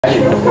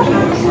didn't know if there's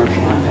any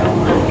commercial on down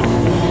there.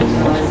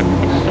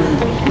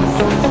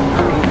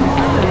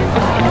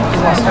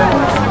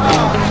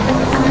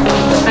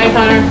 Hi,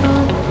 Connor.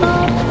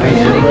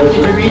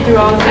 Did you read through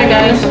all of that,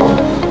 guys?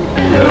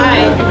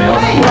 Hi.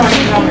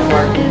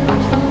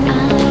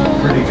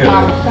 Pretty good.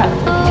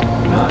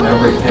 Not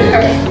every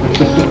page.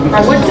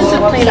 What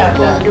discipline are you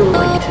doing?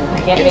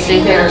 I can't make it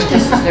clear.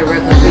 This is their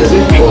regular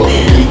business.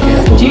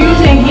 Do you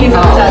think he's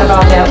upset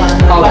about that one?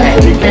 Okay.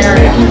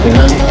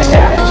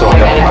 So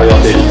I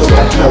updated the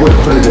website. I would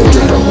put it in a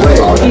different way.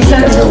 He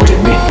sends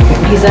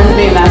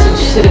me a message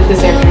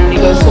this afternoon. He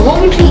goes, so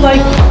what would you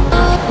like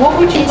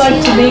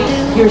to make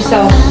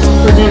yourself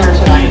for dinner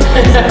tonight?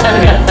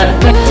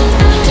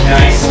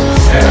 Nice.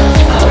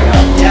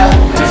 Yeah,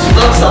 this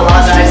looks a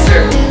lot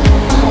nicer.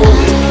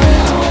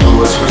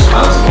 Who was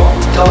responsible?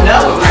 Don't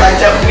know, it was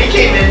like that when we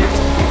came in.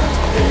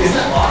 Isn't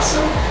that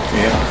awesome?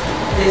 Yeah.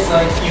 It's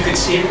like you could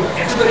see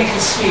everybody can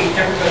see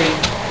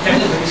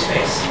everybody's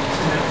face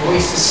and their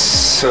voices.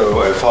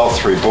 So if all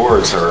three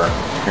boards are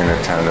in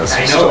attendance,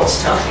 I we know it's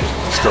tough.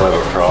 still have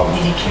a problem.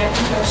 And you can't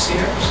do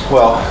upstairs.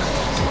 Well,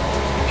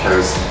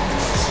 because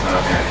it's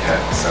not handicap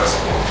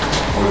accessible.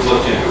 We've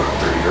looked into it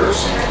for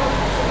years,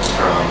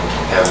 from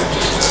having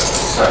just a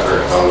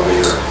separate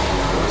elevator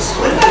for the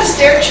store. What about a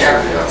stair chair?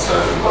 The outside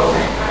of the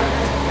building.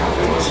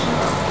 It wasn't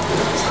a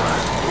good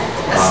design.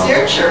 A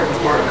stair chair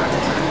would work.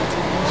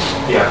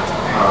 Yeah,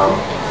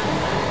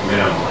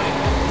 minimally.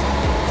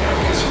 Yeah,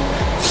 because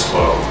it's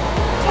slow.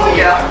 Oh,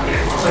 yeah.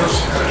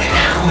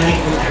 How many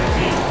would there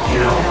be? You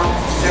know,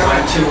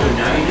 5, 2, and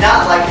 9.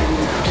 Not like in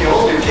the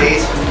older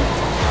days when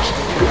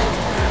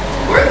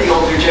we're the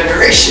older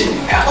generation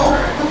now.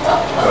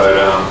 But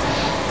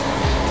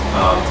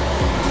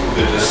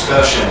the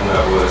discussion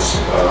that was,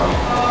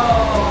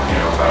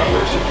 about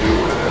what to do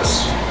with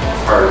this,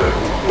 part of it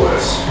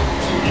was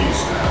to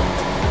use that.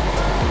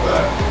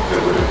 But it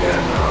would have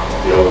been,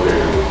 the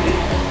elevator would be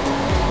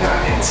not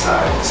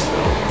inside this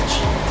building.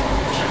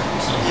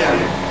 Yeah.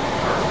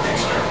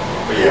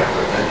 But yeah,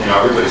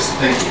 everybody's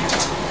thinking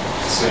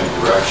the same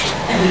direction.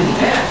 And then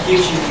that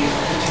gives you the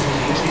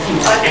opportunity, if you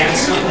add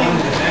something in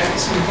the back at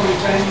some point in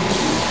time, you can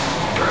do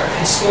it. Right.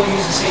 And still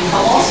use the same.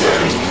 I'm also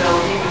thinking though,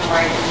 even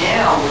right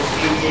now with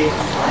ADA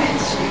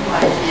compliance, you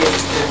might be able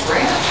to get a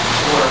grant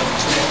for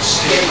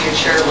getting a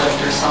chairlift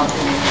or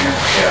something in here.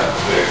 Yeah,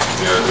 they're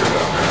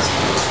grants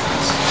for those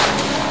things.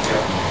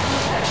 Yep.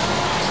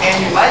 And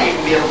you might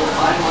even be able to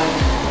find one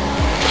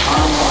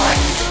online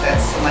that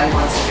somebody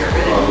wants to get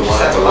rid of. The You one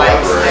just at have the to buy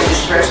library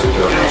extended was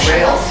a donation.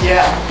 rails,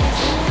 yeah.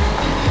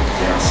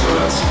 Yeah, so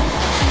that's a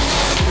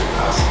good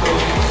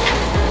possibility.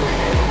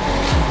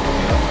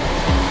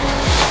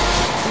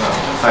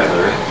 Hi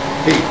Larry.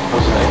 Hey,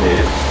 how's it going,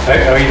 Dave?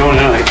 How are you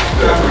doing tonight?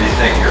 Good. What do you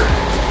think here?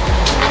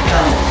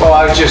 Well,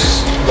 I was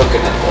just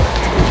looking at the...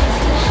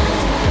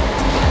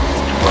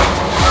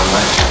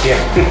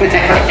 Yeah.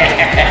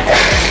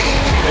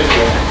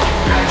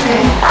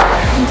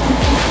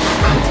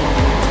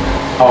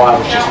 Oh, I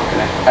was just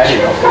looking at, I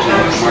didn't know if there's any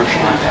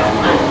commercial on down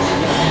there.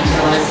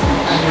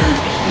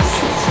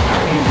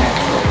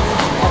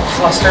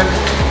 Flustered.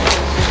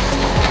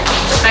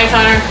 Hi,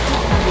 Connor.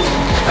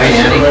 Hi,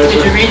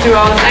 Did you read through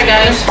all of that,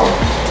 guys?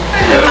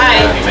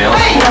 Hi. Email?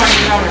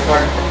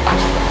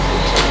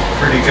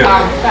 Pretty good.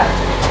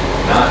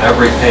 Not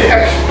every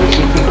page.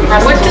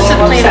 What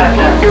discipline are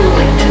you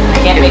doing?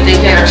 I can't make it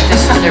clear.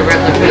 This is their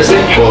regular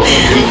business. Well,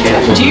 he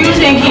can't. Do you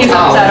think he's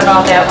upset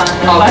about that one?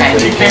 Okay.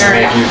 He can't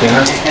make you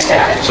dinner?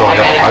 So I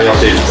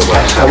updated the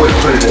website. I would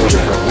put it in a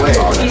different way.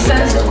 He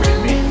sends me a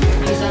message.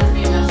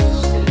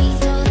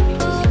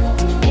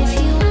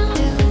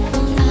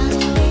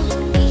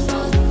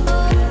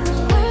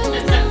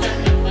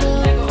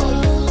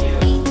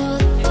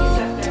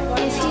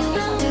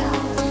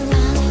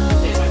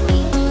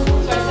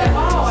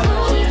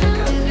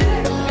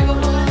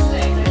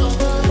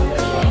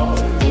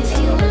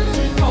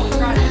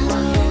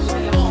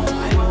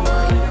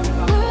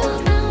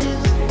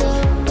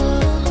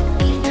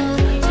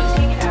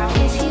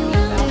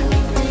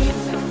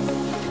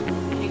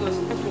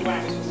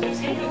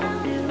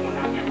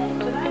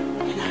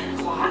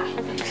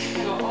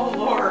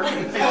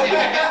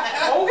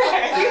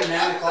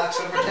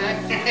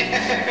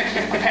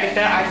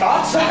 I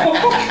thought so.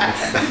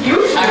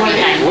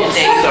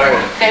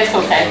 That's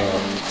okay.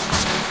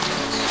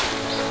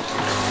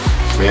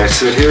 May I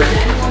sit here?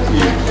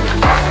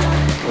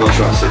 Well,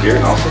 you want to sit here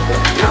and I'll sit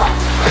there? Yeah.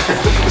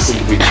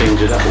 We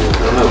change it up. I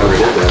never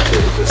did that to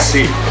the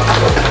seat.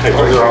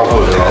 They're all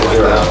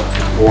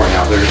Worn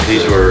out.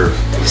 These were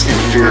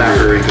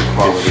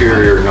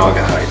inferior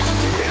Naugahyde.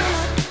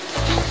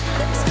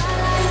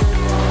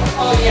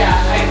 Oh,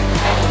 yeah.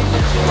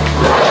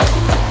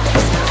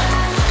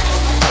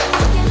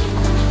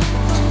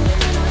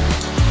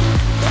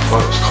 Well,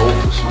 it was cold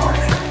this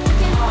morning.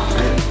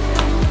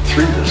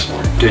 3 this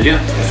morning. Did you?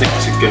 I think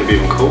it's going to be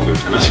even colder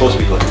It's tonight. supposed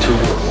to be like 2 or 1.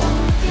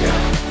 Yeah.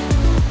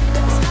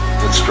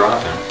 It's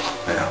dropping.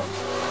 Yeah.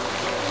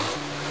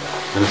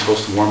 And it's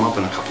supposed to warm up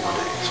in a couple of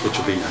days. which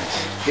will be nice.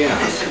 Yeah.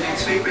 They said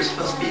next week we're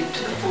supposed to be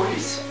into the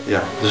 40s.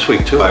 Yeah, this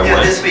week too. I Yeah,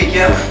 went. this week,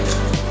 yeah.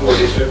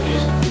 40s,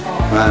 50s.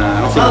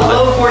 I don't think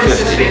Well, low 40s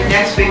this 50. week,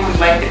 next week we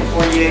might get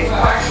 48.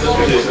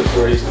 This is the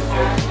 40s.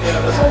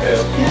 Yeah, that's okay.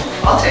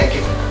 Yeah, I'll take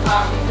it.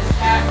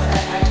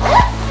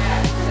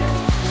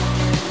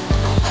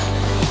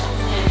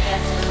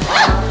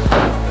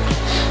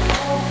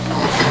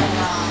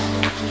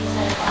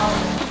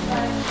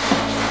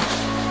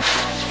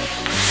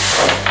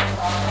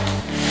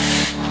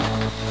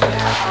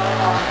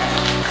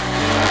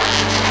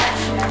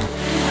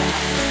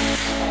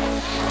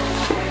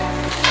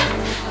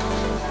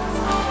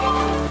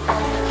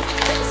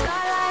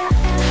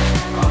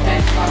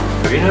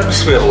 Have you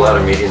noticed we have a lot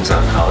of meetings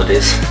on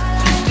holidays?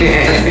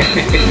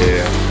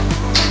 Yeah.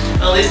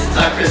 At least it's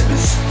not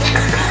Christmas.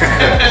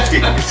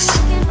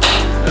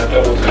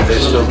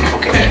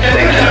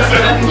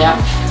 Yeah.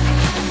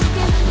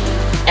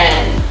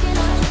 And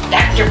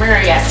Dr.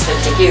 Marriott said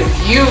to give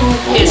you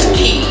his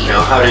key.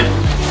 Now, how did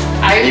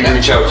he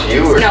reach out to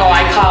you? Or? No,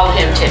 I called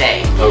him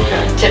today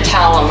Okay, to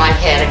tell him I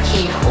had a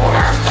key for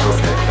him.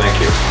 okay, thank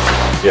you.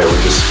 Yeah, we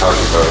just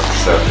talked about it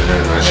this afternoon,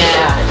 and I said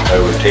Yeah. I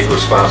would take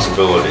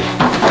responsibility,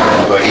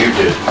 but you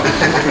did.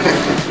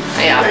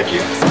 Yeah. Thank you.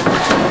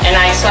 And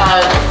I saw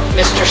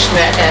Mr.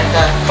 Schmidt at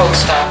the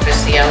post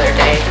office the other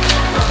day.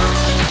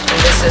 And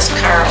this is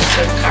Carl,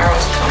 so Carl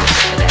comes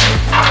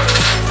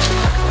today.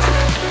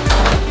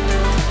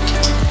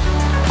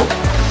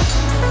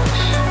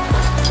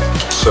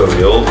 So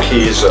the old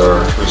keys are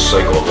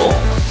recyclable.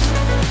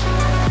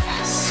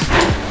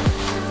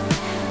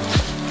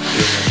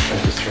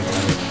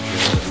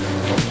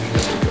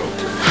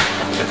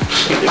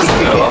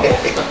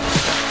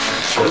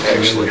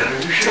 Actually,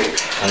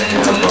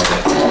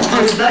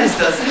 Looks nice,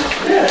 doesn't it?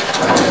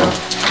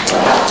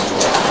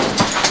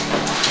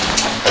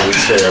 I would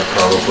say I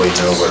probably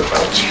know what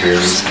about where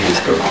these keys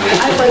go to.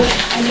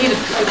 I need a.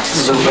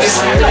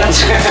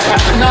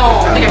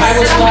 No, I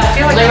was,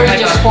 Larry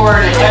just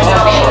forwarded it to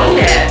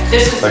me.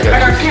 This is, I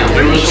can't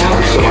read,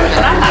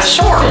 but I'm not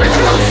sure.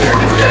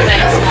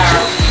 Thanks,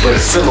 Carl. But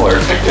it's similar.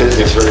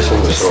 It's very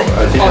similar, so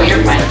I think. Oh, you're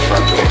fine.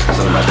 Front door, because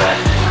of my back.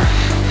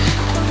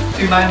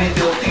 Remind me of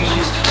the old things you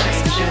used to play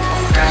in gym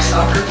on grass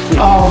soccer.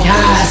 Oh,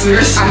 yes.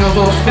 On the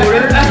little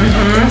scooter.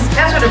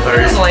 That's what it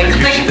feels like. Did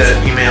you see that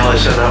email I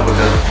sent out with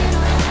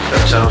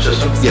that sound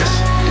system? Yes.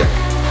 Yeah.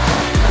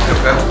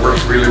 That works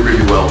really,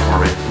 really well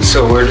for me.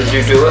 So where did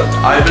you do it?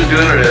 I've been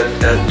doing it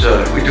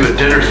we do a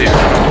dinner theater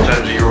a couple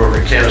times a year over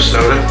in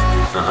Canastota.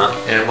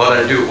 And what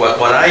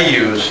I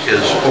use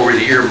is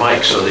over-the-ear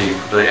mic, so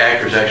the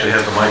actors actually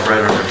have the mic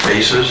right on their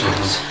faces.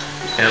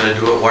 And I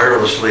do it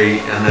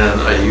wirelessly, and then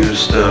I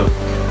use the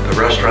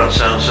restaurant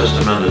sound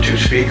system and the two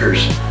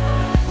speakers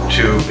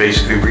to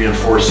basically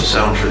reinforce the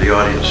sound for the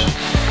audience.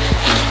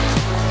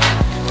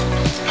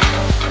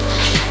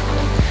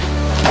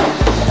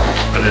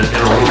 And in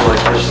a room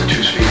like this, the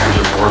two speakers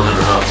are more than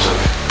enough. So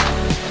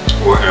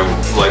And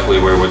likely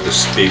where would the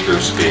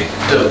speakers be?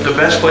 the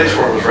best place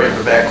for it was right in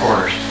the back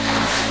corners.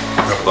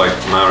 Like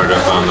mounted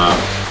up on the,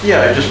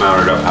 Yeah, just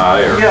mounted up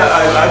high or? Yeah,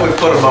 I would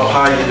put them up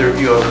high, either,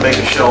 to make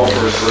a shelf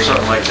or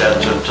something like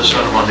that to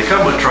set them on. They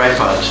come with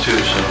tripods too,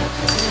 so.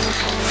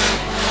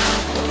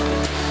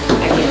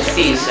 I can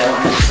see, so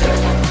I'm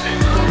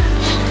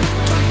sick.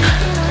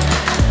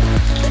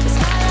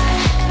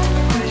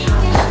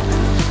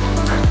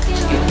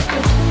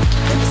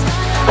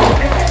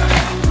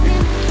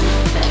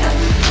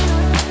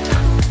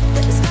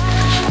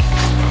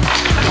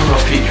 I don't know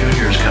if Pete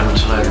Jr. is coming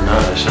tonight or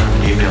not. I sent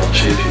him an email to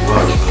see if he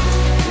was, but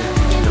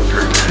no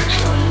heard back,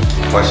 so.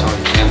 Why saw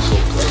you canceled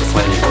the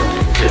planning board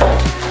meeting?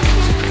 Yeah.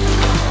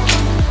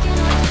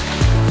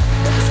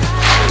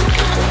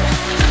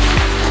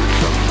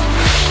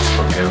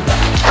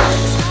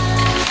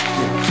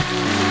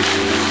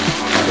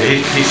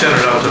 He sent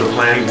it out to the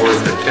planning board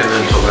and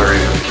then to Larry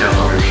for the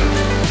calendar,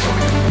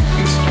 so.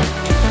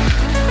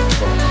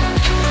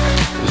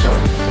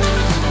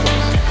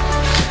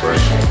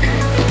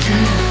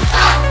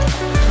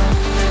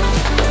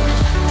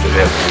 Did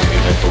have a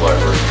meeting at the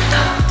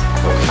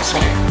library?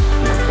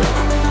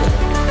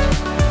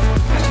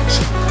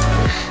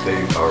 They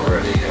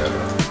already had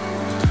a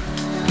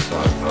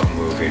thought about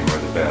moving where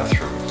the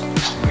bathroom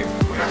might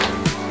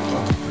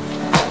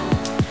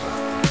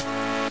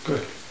be.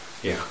 Good.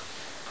 Yeah.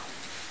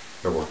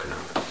 They're working on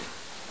it.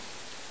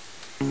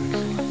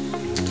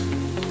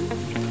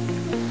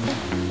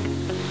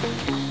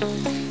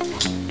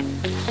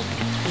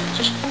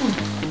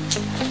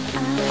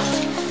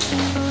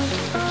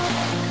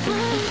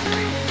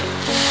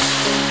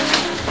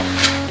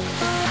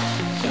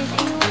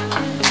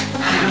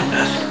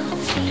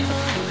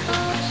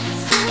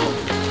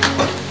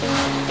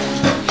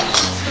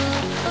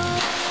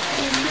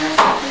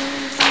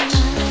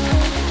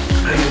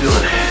 How you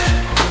doing?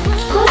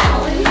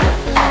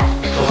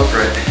 Still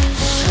upright.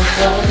 That's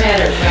all that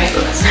matters, right?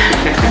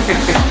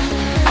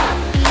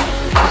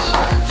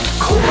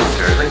 Cold up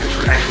there. I think it's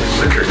actually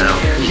winter now.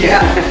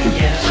 Yeah.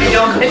 We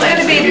don't It's complain.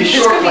 gonna be It's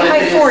short, but high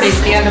it is. 40s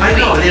the end of I the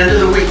know, week. at the end of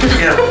the week,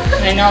 yeah.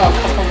 I know, a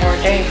couple more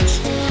days.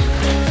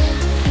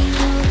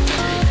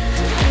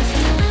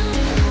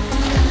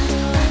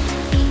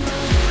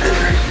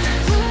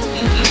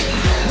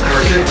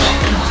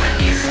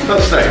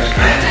 That's nice.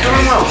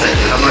 Doing well, thank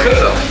you. How about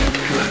yourself?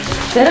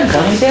 Is that a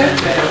gummy bear?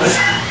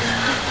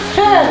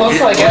 Looks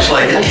like it. Looks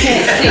like it. I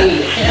can't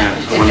see.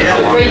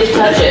 Yeah. Afraid to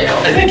touch it.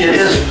 I think it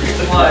is.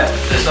 What?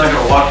 It's not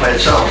gonna walk by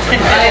itself. I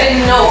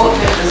didn't know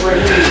if it was where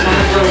he was going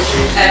to go.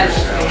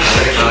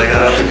 I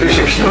got out to do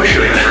some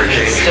snowshoeing for a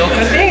change. Still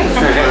could be.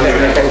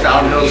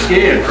 Downhill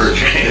skiing for a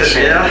change.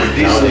 Yeah, with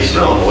decent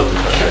snow.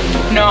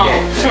 No.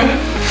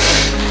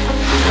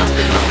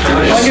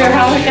 Wonder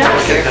how it got.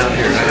 Get down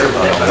here. I heard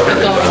about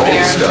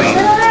it.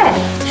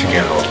 She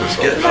can't help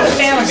herself. Not a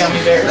fan of gummy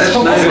bears. That's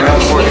nice.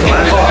 Around 4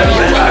 o'clock.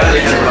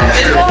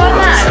 It's all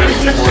not.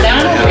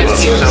 Down over it's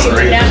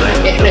sitting down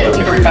in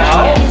your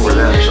bow. For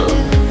that, so.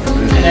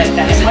 And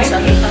that might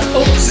be.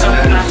 Oops.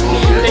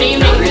 Good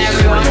evening,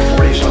 everyone.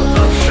 40-something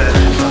on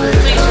Saturday.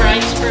 Thanks,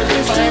 Ryan, for the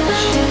flag.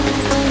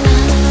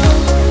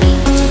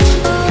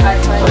 I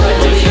pledge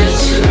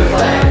allegiance to the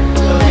flag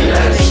of the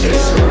United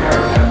States of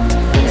America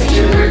and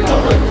to the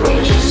republic for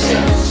which it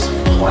stands,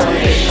 one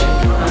nation,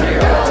 under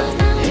God,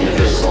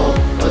 indivisible,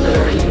 with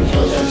liberty and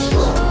justice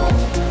for all.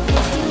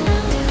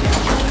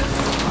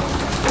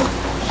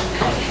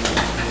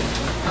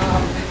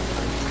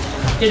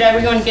 Did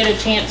everyone get a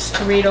chance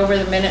to read over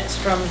the minutes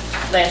from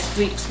last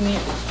week's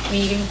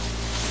meeting?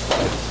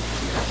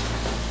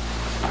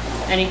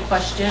 Any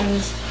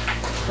questions,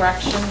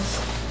 corrections?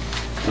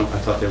 No, I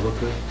thought they looked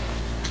good.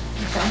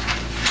 Okay.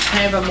 Can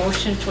I have a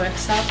motion to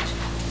accept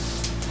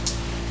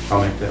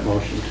I'll make that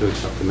motion to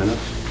accept the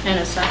minutes. and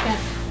a second?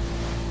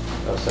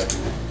 I'll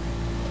second it.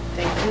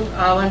 Thank you.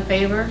 All in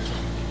favor?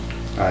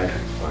 Aye.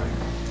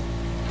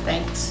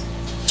 Thanks.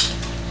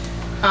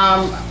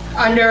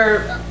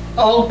 Under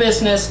old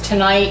business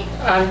tonight,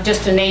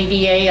 just an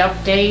ADA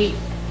update.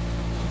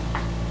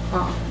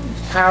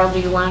 Carl, do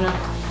you wanna?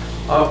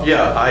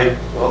 Yeah, I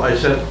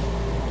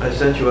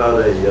sent you out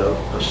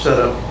a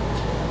setup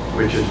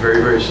which is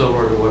very, very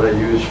similar to what I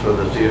use for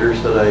the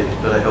theaters that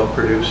I help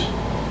produce.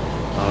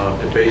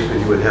 And basically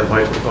you would have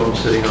microphones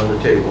sitting on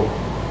the table.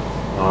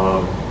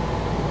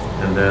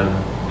 And then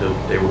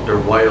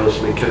they're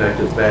wirelessly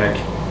connected back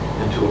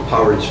into a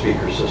powered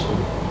speaker system.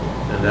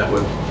 And that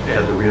would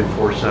add the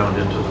reinforced sound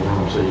into the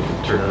room so you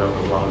can turn it up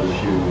as loud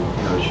as you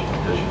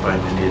find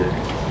you need it.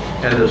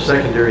 And the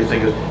secondary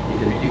thing is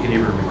you can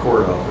even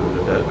record off of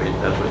it if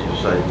that's what you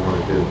decide you want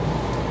to do.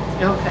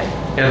 Okay.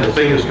 And the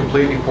thing is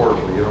completely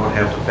portable. You don't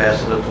have to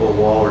fasten it to a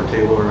wall or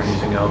table or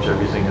anything else.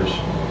 Everything is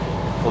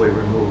fully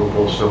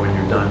removable, so when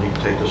you're done, you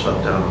can take this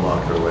up, down, and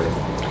lock it away.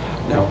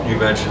 Now, you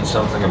mentioned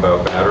something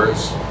about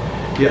batteries.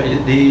 Yeah,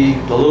 the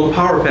little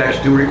power packs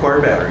do require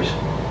batteries.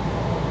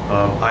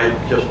 I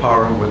just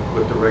power them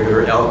with the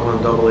regular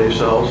alkaline AA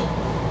cells,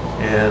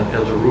 and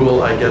as a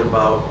rule, I get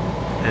about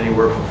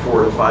anywhere from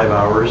 4 to 5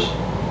 hours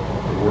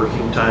of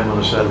working time on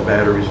a set of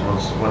batteries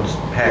once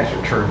packs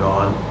are turned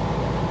on.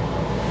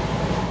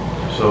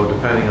 So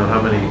depending on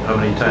how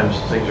many times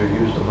things are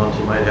used a month,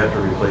 you might have to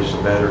replace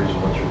the batteries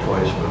once or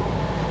twice. But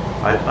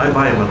I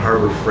buy them on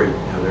Harbor Freight.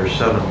 They're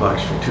 $7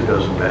 for 2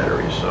 dozen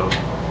batteries. So.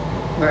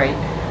 Right.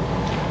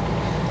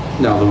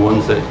 Now,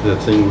 the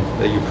thing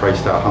that you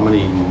priced out, how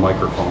many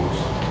microphones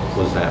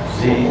was that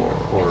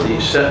for? The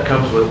set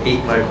comes with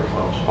 8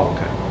 microphones. Oh,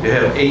 okay. You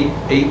have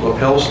eight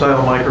lapel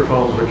style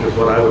microphones, which is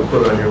what I would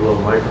put on your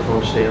little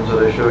microphone stands that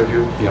I showed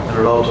you. Yep. And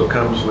it also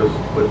comes with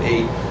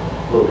 8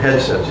 little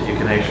headsets that you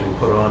can actually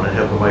put on and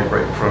have the mic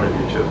right in front of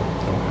you too.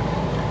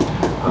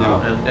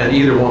 And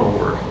either one will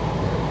work.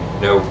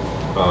 Now,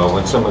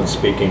 when someone's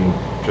speaking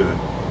to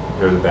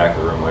near the back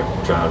of the room, like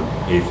John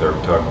Heath or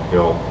Tug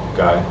Hill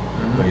guy,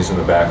 when he's in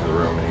the back of the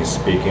room and he's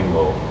speaking,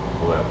 will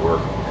that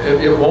work?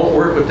 It won't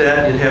work with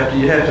that.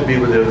 You'd have to be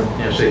within,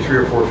 say 3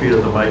 or 4 feet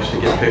of the mics to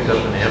get picked up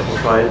and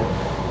amplified.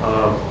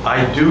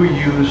 I do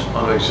use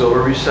an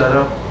auxiliary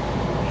setup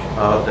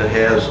that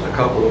has a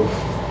couple of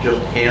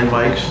just hand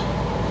mics.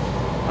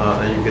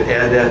 And you could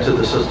add that to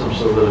the system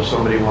so that if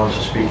somebody wants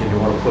to speak and you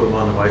want to put them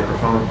on the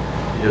microphone,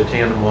 you just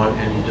hand them one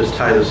and you just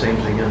tie the same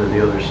thing into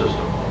the other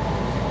system.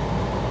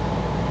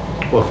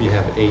 Well, if you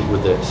have 8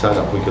 with that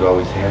setup, we could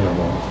always hand them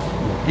one.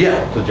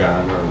 Yeah. To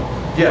John or.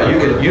 Yeah,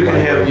 you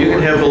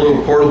can have the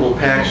little portable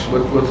packs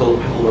with the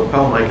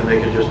lapel mic, and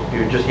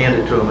you just hand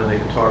it to them and they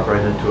can talk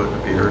right into it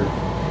and be heard.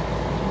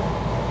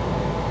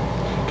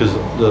 Because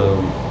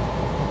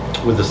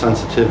with the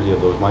sensitivity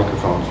of those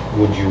microphones,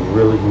 would you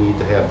really need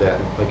to have that,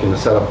 like in a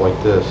setup like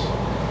this,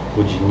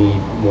 would you need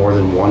more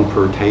than one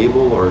per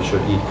table, or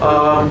should each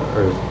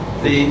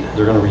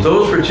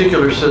those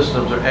particular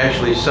systems are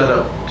actually set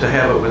up to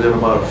have it within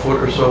about a foot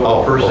or so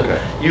of a person. Okay.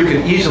 You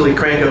can easily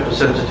crank up the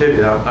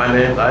sensitivity. I've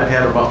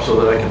had them up so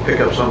that I can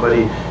pick up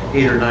somebody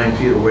 8 or 9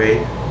 feet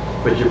away,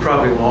 but you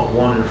probably want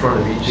one in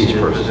front of each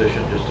seated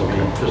position just to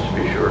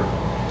be sure.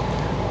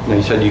 Now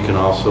you said you can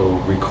also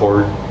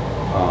record.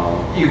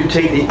 You can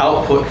take the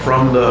output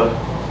from the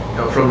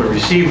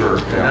receiver,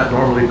 and that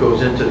normally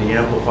goes into the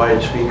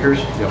amplified speakers,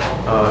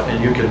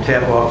 and you can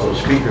tap off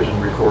those speakers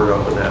and record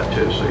off of that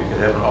too, so you can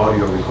have an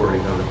audio recording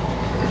of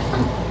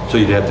it. So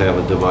you'd have to have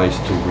a device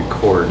to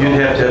record. You'd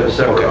have to have a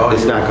separate Okay, audio.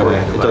 it's not gonna,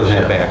 recording it doesn't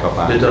have device, backup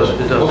on yeah. it.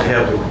 It doesn't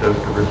have the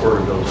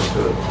recorder built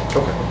into it.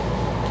 Okay.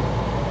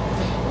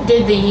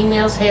 Did the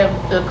emails have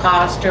the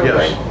cost or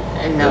what? Yes.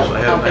 And Yes, the I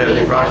have company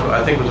the and approximate,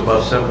 that? I think it was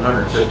about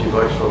 $750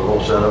 for the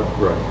whole setup.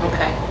 Right.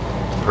 Okay,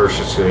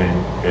 Purchasing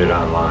it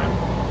online.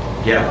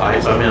 Yeah, I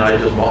mean, I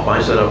just bought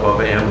my setup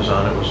off of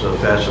Amazon. It was the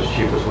fastest,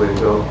 cheapest way to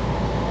go.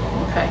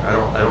 okay. I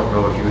don't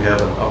know if you have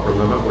an upper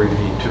limit where you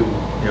need two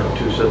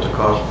sets of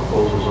cost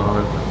proposals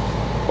on it.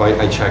 Well,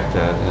 I checked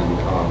that, and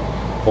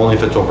only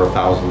if it's over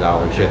 $1,000,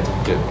 you have to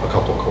get a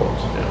couple of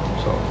quotes. Yeah.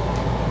 So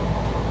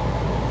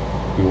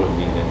you wouldn't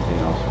need anything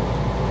else.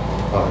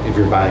 If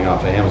you're buying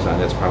off of Amazon,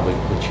 that's probably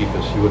the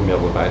cheapest. You wouldn't be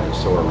able to buy it in the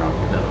store around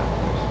here. No.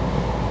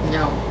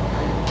 No.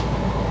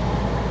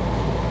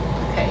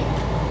 Okay.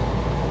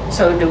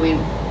 So do we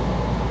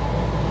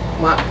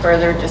want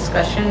further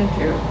discussion?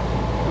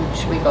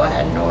 Should we go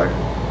ahead and order?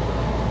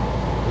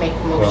 Make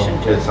a motion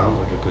Well, to? it sounds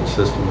like a good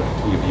system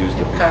if you've used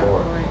it Okay,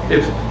 before. right.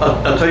 If,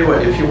 I'll tell you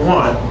what, if you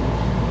want,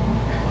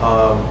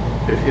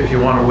 if you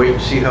want to wait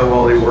and see how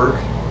well they work,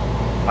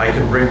 I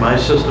can bring my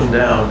system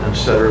down and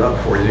set it up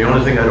for you. The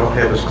only thing I don't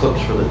have is clips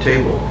for the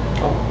table,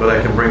 but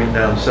I can bring it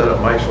down and set up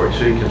mics for you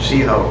so you can see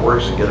how it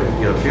works and get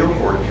a feel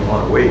for it if you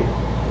want to wait.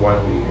 Why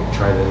don't we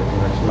try that at the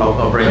next meeting?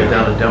 I'll bring it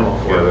down and demo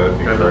for you. Yeah, that'd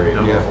be Demo great.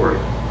 Demo for you.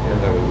 Yeah,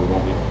 that way we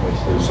won't be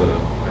wasting. There's a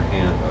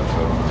hand up,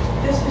 I don't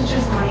know. This is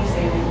just money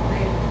saving.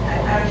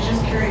 I was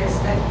just curious, is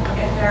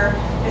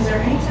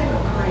there any type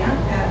of grant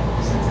that,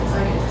 since it's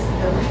like a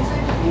disability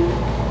type of thing?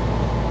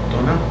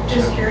 Don't know.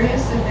 Just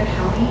curious if the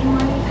county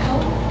might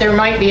help? There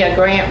might be a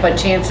grant, but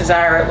chances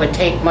are it would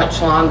take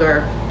much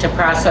longer to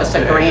process a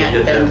Yeah, grant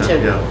get than that to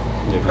done,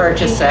 yeah.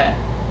 purchase it.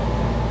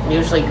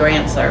 Usually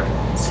grants are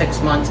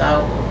 6 months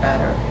out or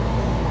better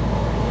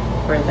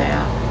for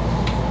that.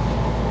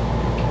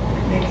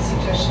 Make a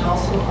suggestion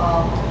also,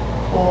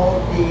 pull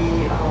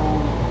the,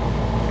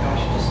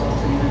 gosh, I just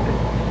lost the name of it.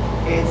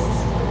 It's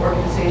the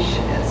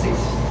organization at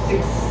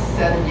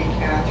 670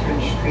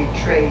 Catherine Street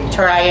Trade.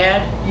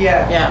 Triad?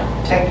 Yeah. Yeah.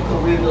 Technical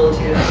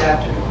rehabilitative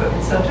adaptive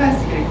equipment. Sometimes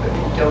they get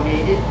equipment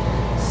donated,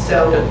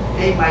 so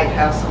they might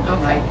have something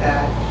Okay. like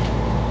that.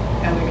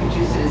 And we could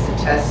use it as a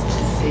test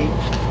to see.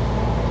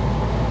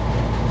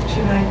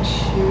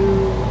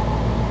 292.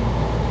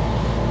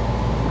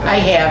 I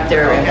have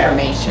their Okay.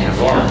 information.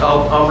 Yeah.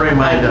 I'll bring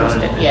mine down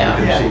and Yeah.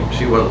 you can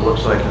see what it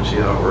looks like and see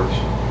how it works.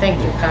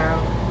 Thank you, Carl.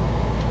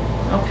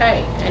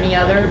 Okay, any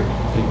other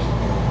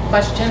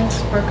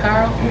questions for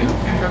Carl?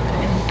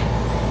 Okay.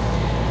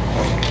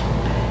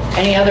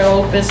 Any other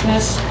old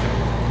business?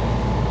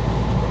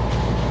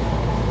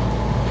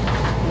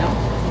 No,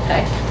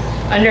 okay.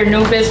 Under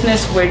new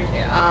business, we're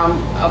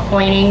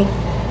appointing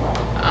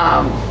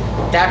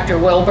Dr.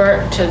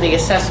 Wilbert to the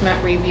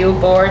Assessment Review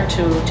Board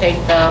to take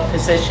the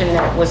position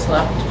that was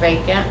left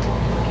vacant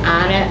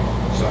on it.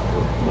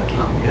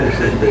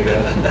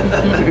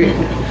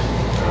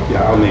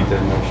 Yeah, I'll make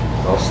that motion.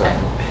 I'll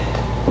second.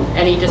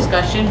 Any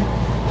discussion?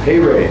 Pay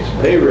raise,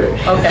 pay raise.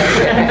 Okay.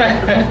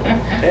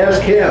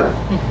 Ask him.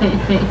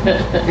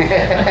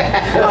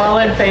 All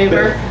in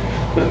favor?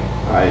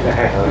 I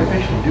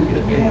do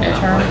get paid. A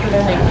term for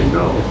that? I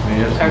know.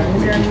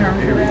 Is there a term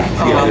for that?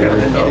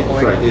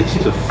 Yeah, right, it's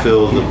to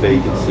fill the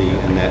vacancy,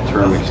 and that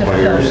term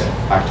expires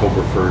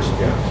October 1st,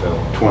 Yeah, Phil.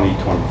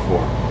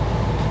 2024.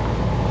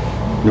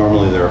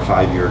 Normally, they're a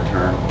 5-year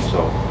term,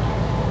 so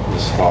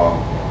this fall,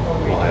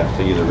 we'll have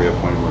to either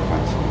reappoint him or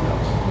find someone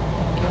else.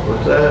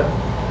 What's that?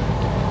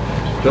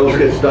 Phil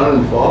gets done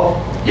in the fall?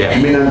 Yeah.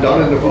 You mean I'm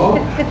done in the fall?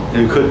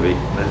 You could be.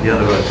 At the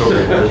end of October,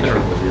 this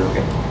term will be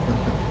okay.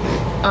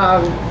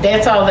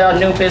 That's all the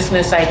new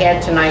business I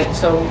had tonight,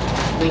 so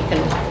we can,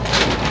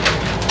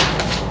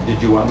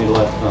 Did you want me to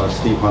let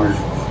Steve Hunter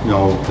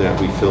know that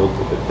we filled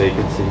the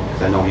vacancy?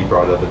 Because I know he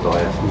brought it up at the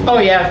last meeting. oh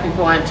yeah, if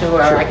you want to,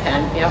 or Sure. I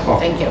can, yeah, Oh,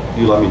 thank you.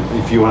 You let me,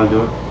 if you want to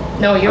do it?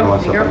 No, you're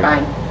Unless fine,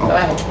 somebody- go Oh.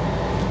 ahead.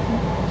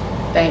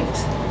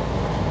 Thanks.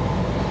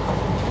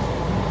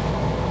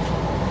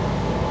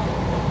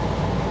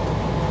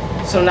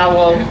 So now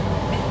we'll,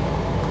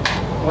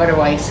 what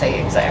do I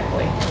say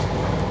exactly?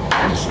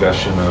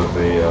 Discussion of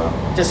the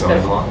Discuss-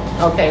 zoning law.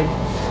 Okay,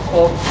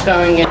 well,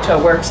 going into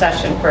a work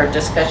session for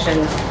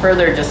discussion,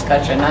 further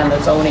discussion on the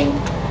zoning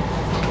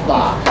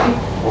law.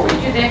 Before we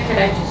do that, could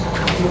I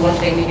just do one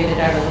thing to get it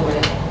out of the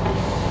way?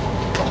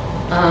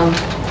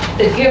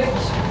 The gift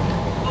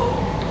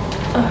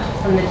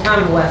from the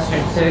town of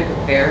Western Civic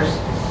Affairs,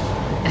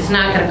 it's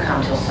not gonna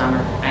come till summer,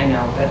 I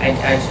know, but I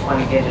just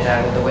wanna get it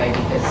out of the way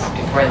because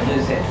before I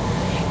lose it.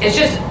 It's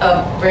just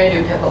a brand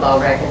new pickleball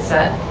racket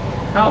set.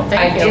 Oh,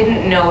 thank you. I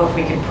didn't know if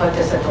we could put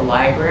this at the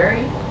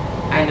library.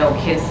 I know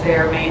kids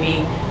there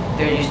maybe,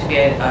 there used to be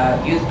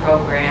a youth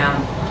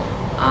program.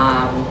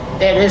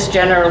 That is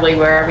generally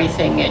where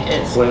everything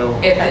is. Well,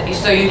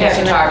 So you'd have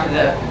to talk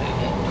to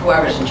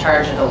whoever's in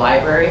charge of the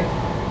library.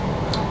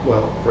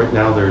 well, right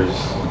now there's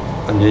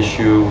an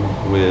issue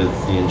with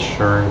the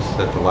insurance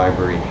that the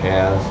library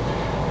has,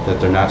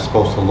 that they're not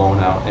supposed to loan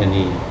out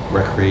any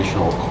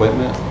recreational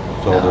equipment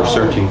So they're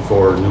searching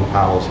for new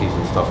policies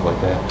and stuff like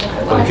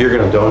that. But if you're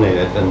gonna donate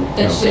it, then,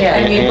 you It's, know,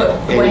 I mean, and- what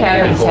and you can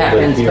happens, hold it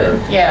happens, here.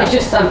 but Yeah. it's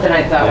just something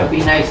I thought would be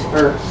nice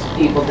for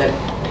people that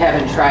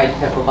haven't tried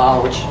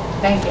pickleball, which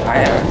Thank you. I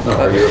haven't.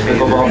 Are you a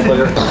pickleball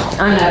player?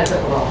 I'm not a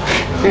pickleball.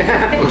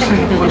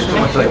 Looks too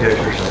much like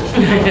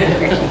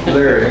exercise.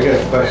 Larry, I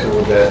got a question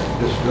with that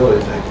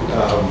disability thing.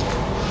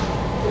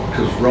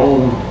 Because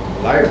Rome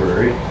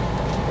Library,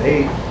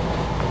 they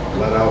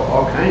let out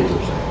all kinds of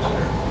things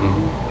there.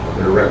 Mhm.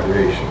 Their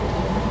recreation.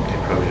 They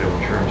probably have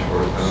insurance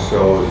for it, though.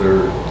 So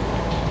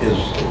is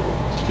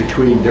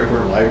between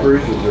different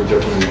libraries, is there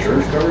different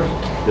insurance covers?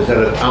 Is that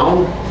a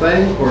town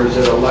thing or is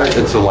it a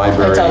library? It's a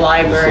library. It's a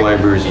library. It's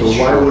library's So why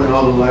insurance. wouldn't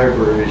all the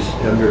libraries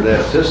under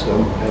that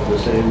system have the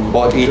same?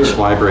 Well, each insurance?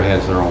 library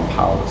has their own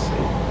policy.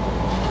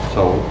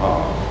 So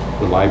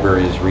the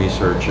library is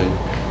researching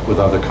with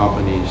other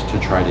companies to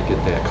try to get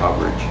that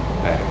coverage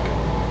back.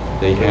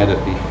 They had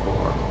it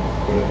before.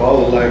 But if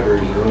all the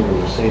libraries are under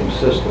the same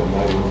system,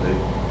 why wouldn't they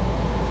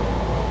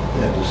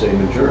have the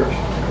same insurance?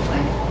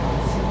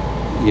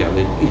 Yeah,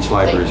 each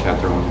library's have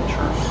their own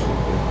insurance.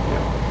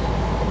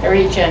 They're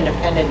each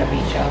independent of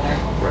each other,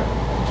 Right.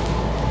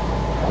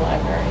 the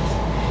libraries.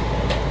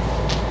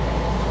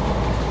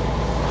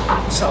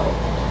 So,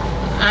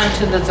 on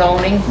to the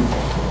zoning.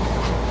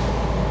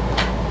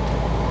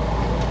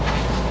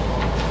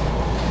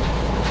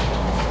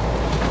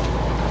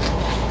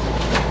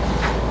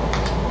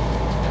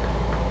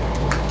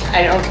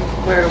 I don't,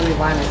 where we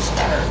want to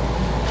start.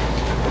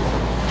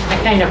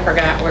 I kind of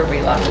forgot where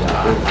we left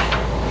off.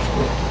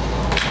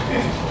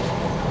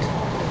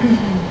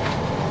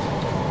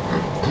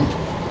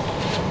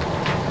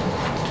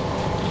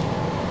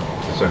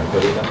 Is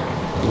anybody there?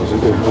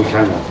 We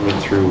kind of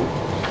went through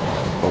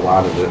a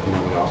lot of it, and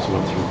then we also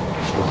went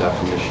through the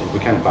definition. We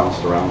kind of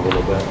bounced around a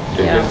little bit.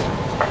 Did Yeah. you?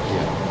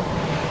 Yeah.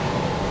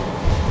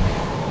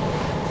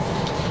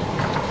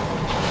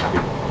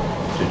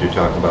 Did you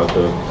talk about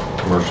the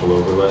commercial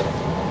overlay?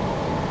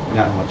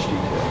 Not in much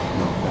detail,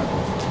 no, not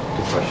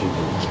the questions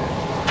that we had.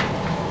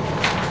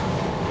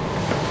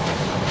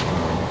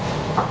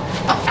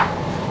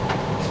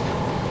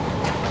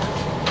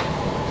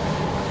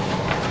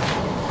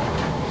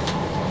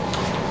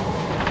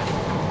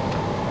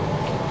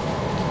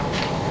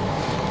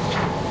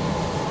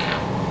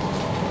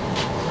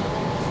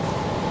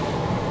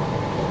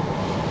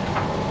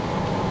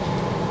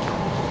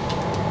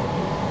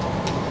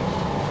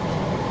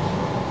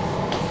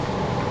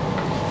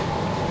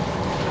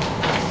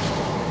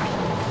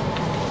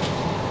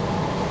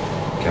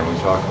 Can we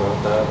talk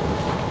about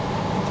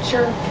that?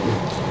 Sure.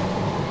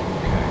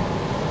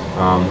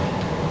 Okay.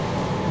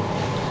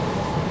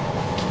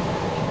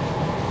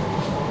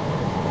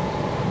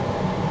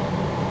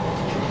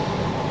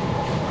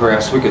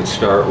 Perhaps we could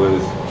start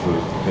with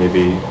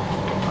maybe,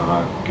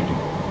 could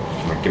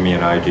you give me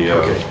an idea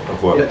Okay.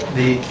 of what?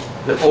 Yeah,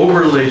 the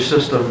overlay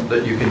system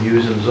that you can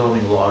use in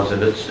zoning laws,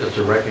 and it's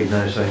a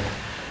recognized thing,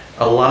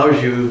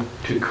 allows you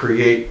to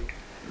create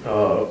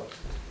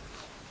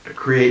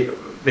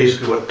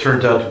basically what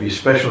turns out to be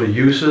special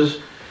uses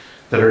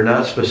that are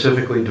not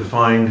specifically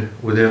defined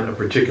within a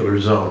particular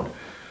zone.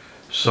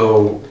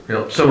 So, you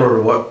know, similar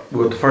to what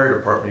with the fire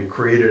department, you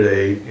created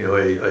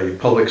a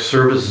public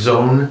service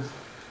zone,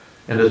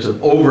 and it's an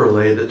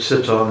overlay that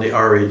sits on the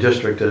RA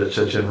district that it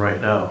sits in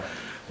right now.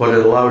 What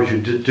it allows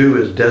you to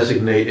do is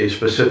designate a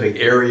specific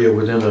area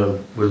within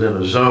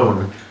a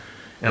zone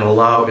and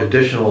allow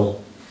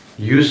additional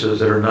uses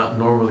that are not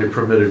normally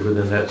permitted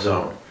within that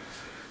zone.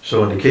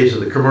 So in the case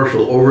of the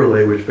commercial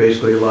overlay, which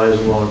basically lies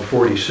along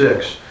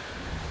 46,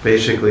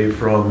 basically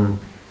from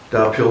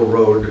Dopp Hill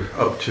Road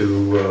up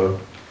to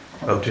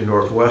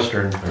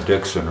Northwestern. Or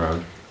Dixon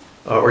Road.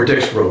 Or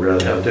Dix Road,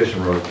 rather, yeah,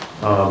 Dixon Road.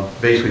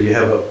 Basically, you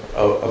have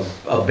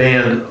a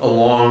band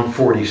along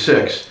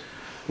 46,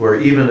 where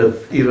even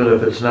if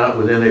it's not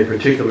within a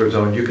particular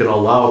zone, you can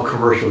allow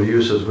commercial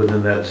uses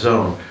within that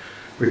zone.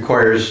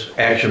 Requires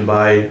action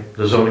by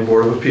the Zoning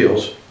Board of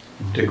Appeals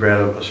to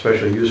grant a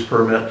special use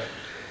permit.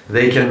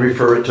 They can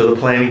refer it to the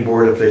planning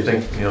board if they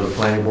think, you know, the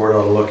planning board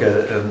ought to look at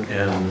it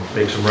and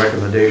make some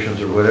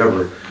recommendations or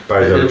whatever.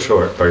 By their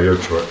choice, by your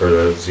choice, or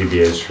the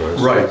ZBA's choice.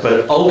 Right,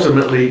 but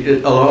ultimately,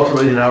 it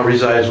ultimately now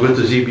resides with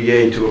the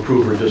ZBA to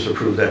approve or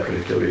disapprove that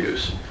particular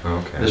use.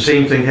 Okay. The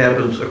same thing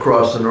happens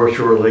across the North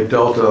Shore of Lake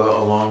Delta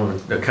along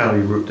the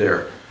county route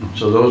there.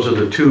 So those are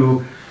the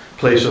two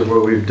places where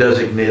we've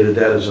designated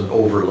that as an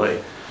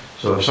overlay.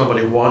 So if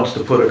somebody wants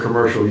to put a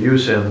commercial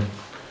use in,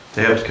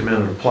 they have to come in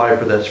and apply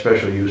for that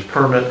special use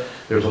permit.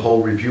 There's a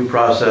whole review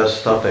process,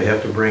 stuff they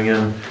have to bring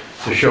in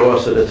to show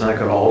us that it's not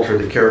gonna alter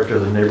the character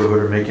of the neighborhood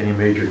or make any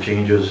major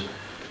changes.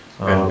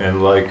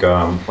 And like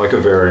a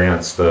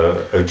variance,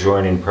 the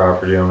adjoining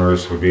property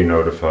owners would be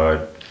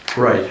notified.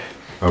 Right.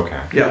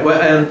 Okay. Yeah,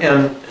 well,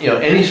 and, you know,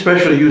 any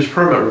special use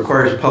permit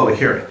requires a public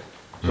hearing.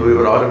 So we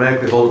would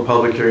automatically hold a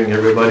public hearing,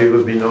 everybody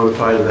would be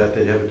notified of that,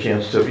 they'd have a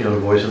chance to, you know,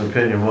 voice an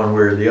opinion one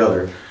way or the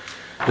other.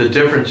 The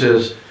difference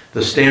is,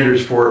 the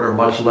standards for it are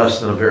much less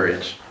than a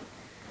variance.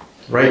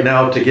 Right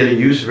now, to get a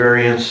use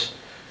variance,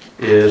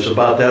 is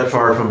about that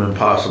far from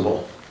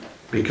impossible,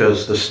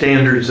 because the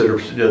standards that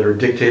are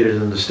dictated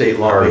in the state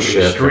law make it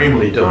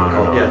extremely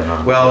difficult.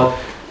 Yeah. Well,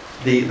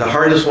 the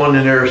hardest one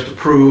in there is to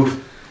prove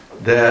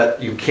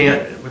that you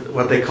can't,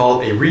 what they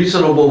call a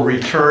reasonable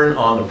return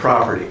on the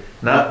property.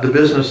 Not the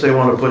business they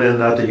want to put in,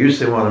 not the use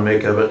they want to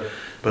make of it,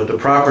 but the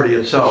property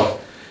itself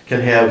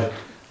can have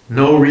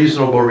no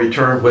reasonable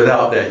return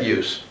without that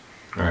use.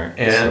 Right.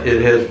 And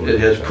it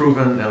has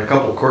proven in a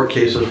couple of court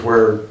cases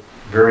where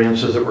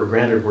variances that were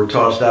granted were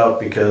tossed out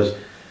because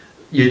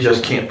you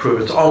just can't prove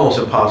it. It's almost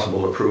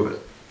impossible to prove it.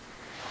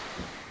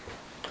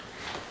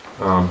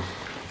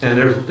 And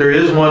there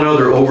is one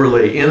other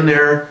overlay in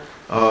there.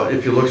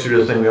 If you look through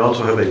the thing, we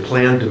also have a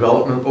planned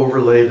development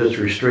overlay that's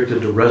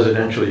restricted to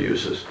residential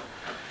uses.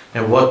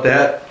 And what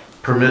that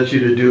permits you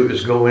to do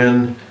is go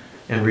in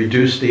and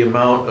reduce the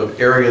amount of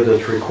area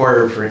that's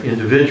required for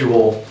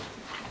individual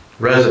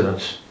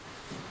residents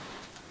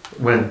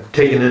when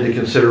taken into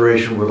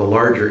consideration with a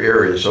larger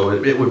area. So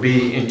it would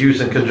be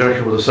used in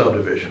conjunction with a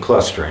subdivision.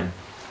 Clustering.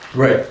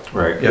 Right.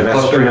 Right. Yeah,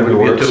 clustering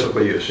would be a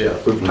typical use, yeah.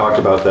 We've talked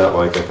about that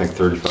like, I think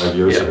 35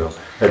 years ago.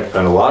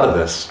 And a lot of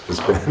this has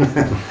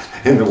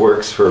been in the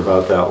works for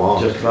about that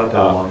long. Just about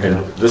that long,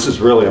 And this is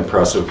really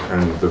impressive,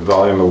 and the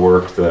volume of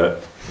work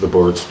that the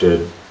boards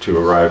did to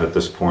arrive at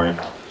this point,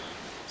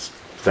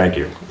 thank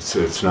you.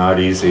 It's not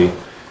easy.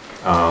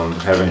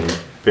 Having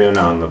been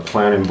on the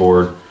planning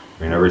board,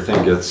 I mean,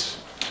 everything gets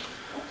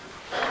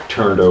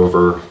turned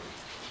over,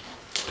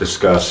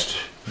 discussed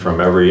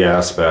from every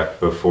aspect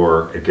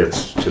before it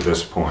gets to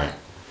this point.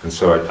 And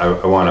so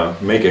I want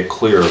to make it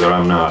clear that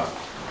I'm not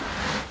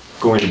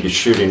going to be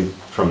shooting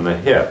from the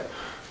hip,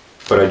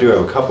 but I do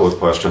have a couple of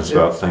questions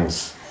about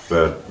things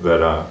that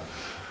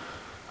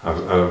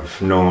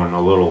I've known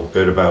a little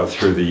bit about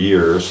through the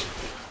years.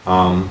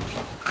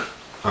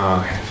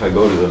 If I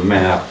go to the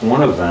map,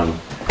 one of them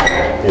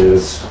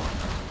is,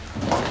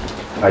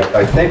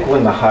 I think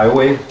when the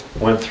highway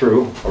went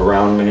through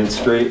around Main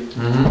Street,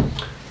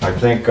 I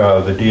think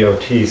the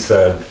DOT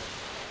said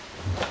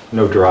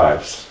no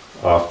drives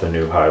off the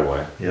new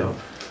highway. Yeah.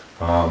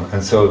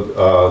 And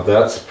so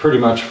that's pretty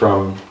much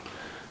from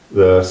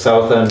the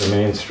south end of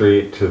Main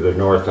Street to the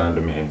north end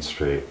of Main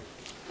Street.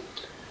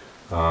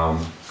 I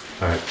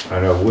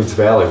know Woods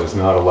Valley was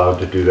not allowed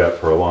to do that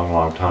for a long,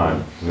 long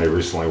time, and they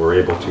recently were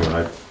able to,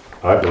 and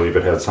I believe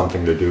it had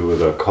something to do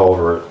with a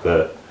culvert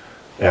that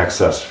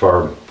accessed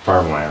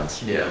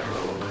farmlands. Yeah,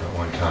 probably. At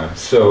one time.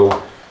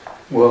 So,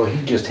 Well,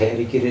 he just had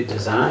to get it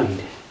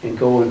designed and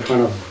go in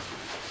front of,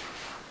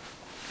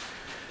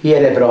 he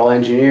had to have it all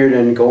engineered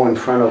and go in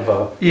front of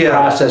a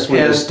process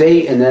with the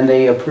state, and then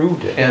they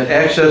approved it. And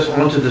access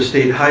onto the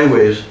state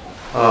highways,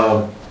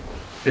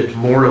 it's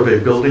more of a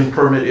building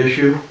permit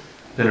issue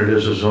than it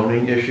is a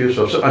zoning issue.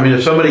 So, I mean,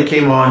 if somebody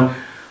came on,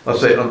 let's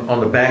say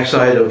on the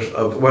backside of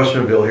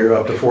Westernville here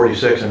up to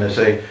 46, and they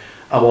say,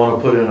 I want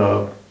to put in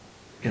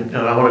and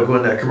I want to go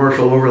in that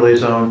commercial overlay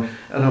zone,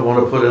 and I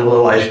want to put in a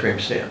little ice cream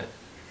stand.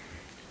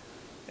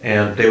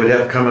 And they would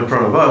have to come in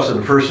front of us, and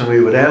the first thing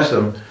we would ask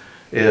them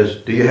is,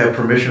 do you have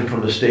permission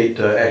from the state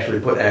to actually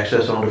put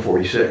access onto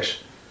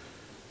 46?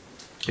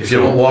 If you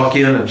don't walk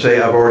in and say,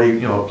 I've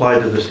already,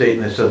 applied to the state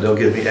and they said they'll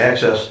give me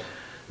access,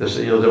 they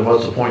say, then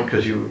what's the point?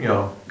 Because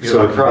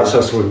so the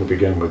process wouldn't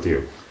begin with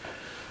you,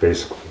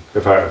 basically.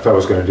 If I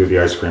was going to do the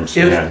ice cream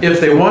stand. If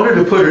they wanted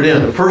to put it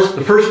in, the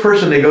first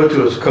person they go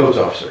to is the codes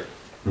officer.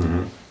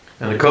 Mm-hmm.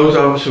 And the codes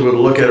officer would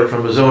look at it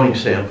from a zoning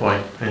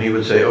standpoint, and he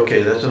would say,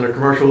 okay, that's in the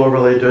commercial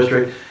overlay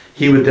district.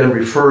 He would then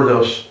refer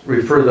them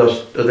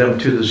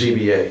to the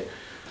ZBA.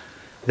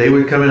 They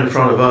would come in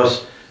front of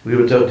us. We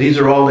would tell, these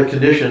are all the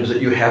conditions that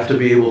you have to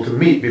be able to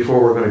meet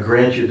before we're going to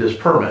grant you this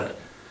permit.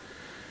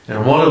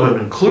 And one of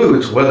them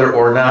includes whether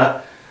or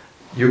not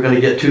you're going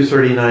to get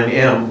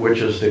 239M, which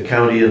is the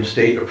county and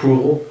state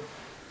approval,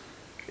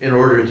 in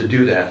order to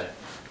do that.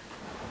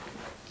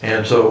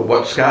 And so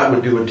what Scott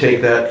would do would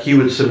take that, he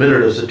would submit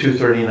it as a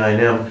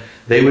 239M.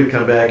 They would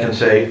come back and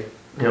say,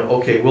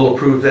 okay, we'll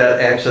approve that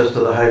access to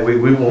the highway.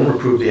 We won't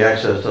approve the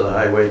access to the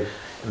highway.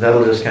 And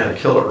that'll just kind of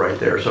kill it right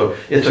there. So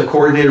it's a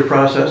coordinated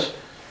process.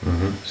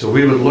 Mm-hmm. So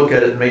we would look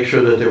at it and make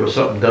sure that there was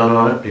something done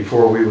on it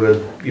before we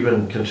would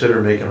even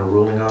consider making a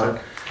ruling on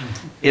it.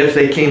 If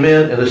they came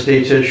in and the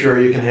state said, sure,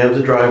 you can have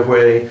the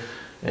driveway,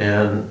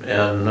 and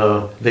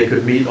they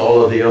could meet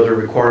all of the other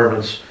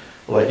requirements,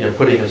 like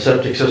putting a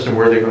septic system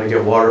where they're going to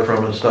get water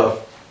from and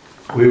stuff,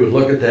 we would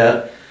look at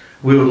that.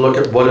 We would look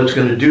at what it's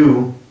going to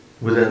do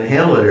within the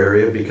hamlet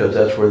area, because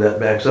that's where that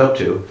backs up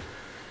to,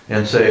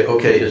 and say,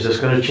 okay, is this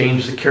going to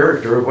change the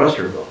character of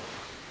Westernville?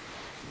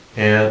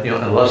 And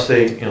unless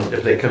they,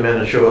 if they come in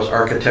and show us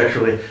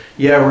architecturally,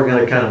 yeah, we're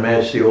going to kind of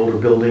match the older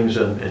buildings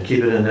and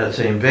keep it in that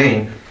same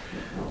vein,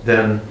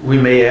 then we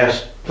may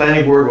ask,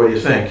 planning board, what do you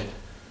think?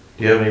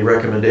 Do you have any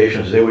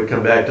recommendations? They would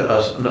come back to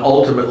us, and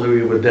ultimately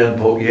we would then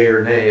vote yea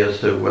or nay as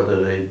to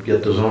whether they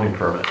get the zoning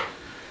permit.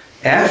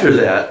 After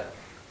that,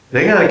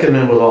 they got to come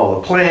in with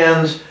all the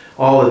plans,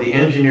 all of the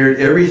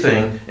engineered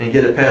everything, and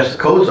get it past the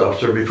codes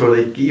officer before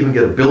they even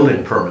get a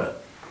building permit.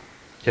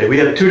 Okay, we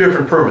have two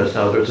different permits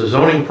now. There's a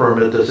zoning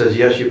permit that says,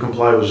 yes, you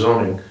comply with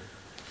zoning.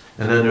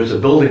 And then there's a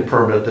building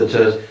permit that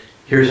says,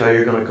 here's how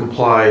you're gonna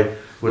comply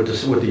with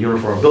the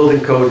uniform building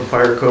code,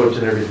 fire codes,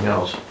 and everything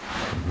else.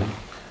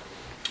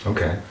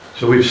 Okay.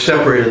 So we've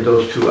separated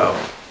those two out.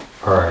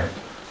 All right.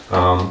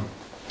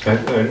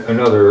 And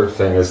another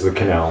thing is the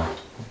canal.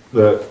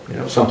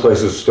 Some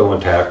places still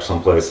intact,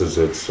 some places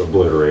it's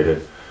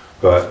obliterated.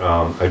 But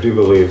I do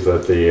believe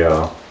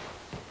that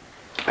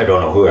I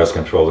don't know who has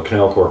control. The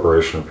Canal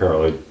Corporation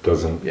apparently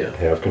doesn't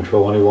have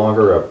control any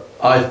longer.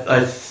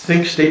 I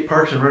think State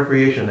Parks and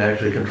Recreation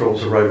actually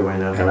controls the right-of-way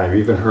now. And I've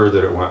even heard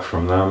that it went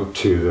from them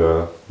to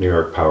the New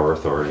York Power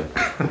Authority.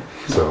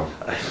 So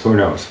who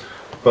knows?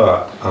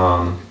 But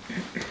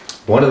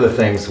one of the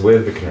things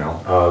with the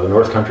canal, the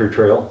North Country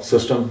Trail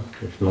system,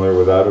 you familiar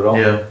with that at all?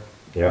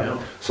 Yeah.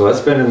 So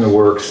that's been in the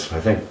works. I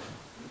think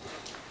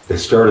they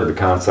started the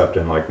concept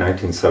in like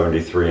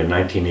 1973. In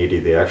 1980,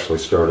 they actually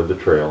started the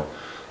trail.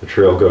 The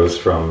trail goes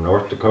from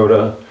North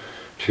Dakota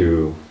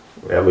to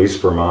at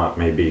least Vermont,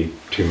 maybe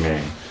to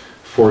Maine.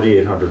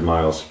 4,800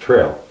 miles of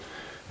trail.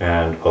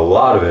 And a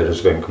lot of it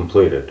has been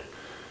completed.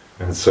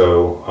 And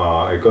so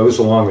it goes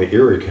along the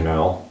Erie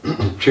Canal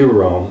to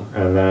Rome,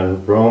 and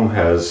then Rome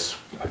has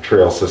a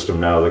trail system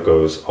now that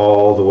goes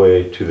all the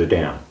way to the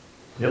dam.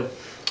 Yep.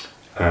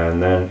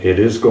 And then it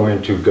is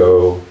going to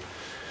go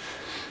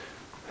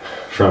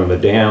from the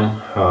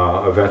dam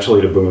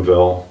eventually to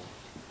Boonville.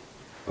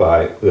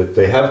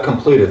 They have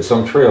completed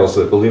some trails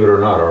that, believe it or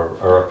not,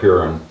 are up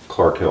here on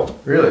Clark Hill.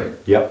 Really?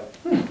 Yep.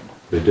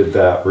 They did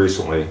that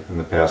recently in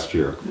the past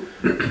year.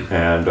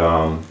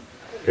 And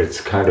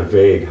it's kind of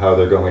vague how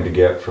they're going to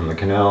get from the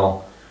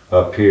canal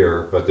up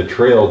here, but the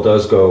trail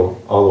does go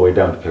all the way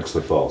down to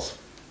Pixley Falls.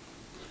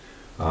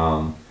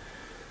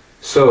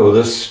 So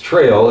this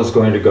trail is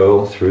going to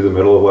go through the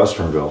middle of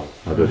Westernville,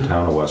 or the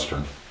town of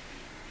Western.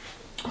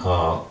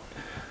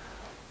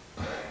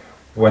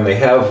 When they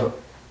have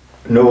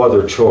no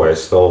other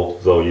choice,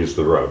 they'll use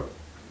the road,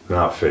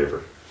 not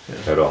favored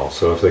at all.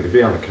 So if they could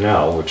be on the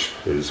canal, which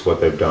is what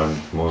they've done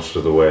most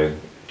of the way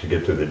to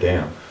get to the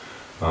dam,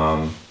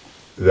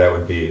 that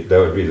would be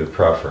the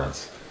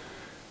preference.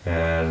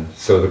 And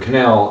so the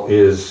canal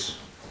is,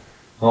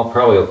 well,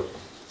 probably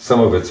some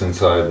of it's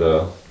inside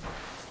the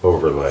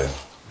overlay.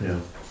 Yeah.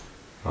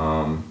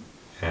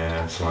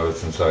 And some of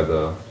it's inside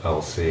the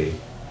LC.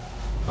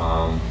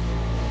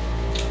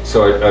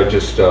 So I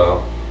just,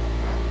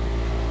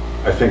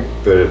 I think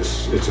that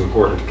it's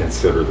important to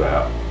consider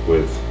that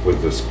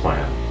with this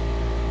plan.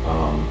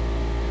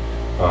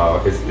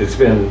 It's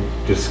been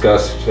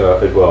discussed,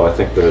 well, I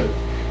think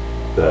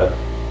that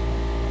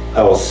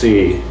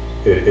LC,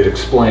 it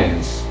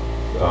explains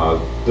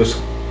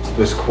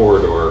this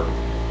corridor.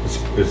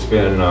 It's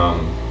been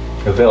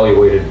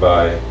evaluated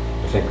by,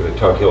 I think the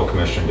Tug Hill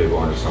Commission did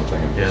one or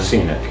something,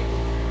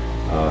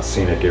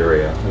 scenic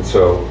area. And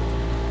so,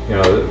 you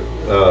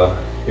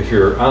know, if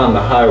you're on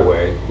the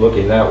highway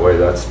looking that way,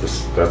 that's the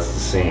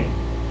scene.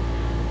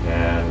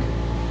 And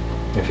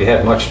if you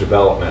had much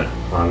development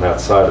on that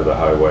side of the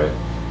highway,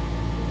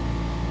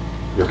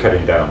 you're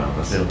cutting down on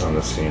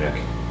the scenic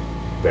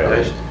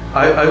value.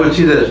 I would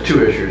see that as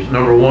two issues.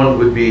 Number one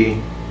would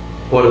be,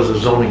 what is the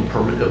zoning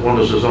permit? What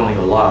does the zoning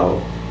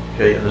allow?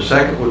 Okay, and the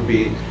second would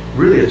be,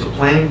 really, it's a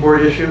planning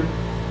board issue.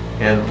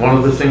 And one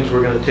of the things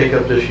we're going to take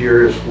up this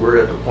year is we're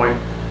at the point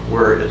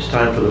where it's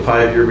time for the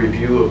 5-year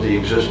review of the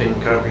existing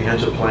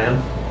comprehensive plan.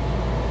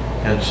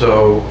 And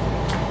so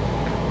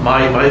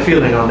my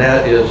feeling on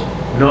that is,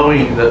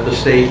 knowing that the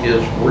state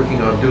is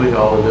working on doing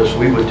all of this,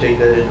 we would take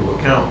that into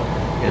account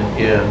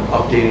in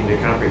updating the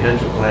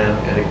comprehensive plan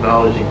and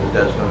acknowledging that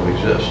that's going to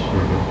exist.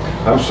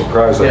 I'm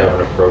surprised they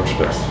haven't approached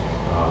us.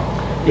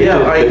 They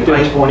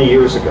did 20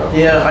 years ago.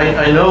 Yeah,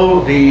 I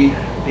know the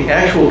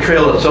actual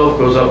trail itself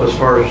goes up as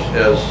far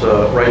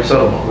as Wright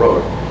Settlement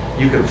Road.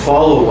 You can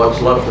follow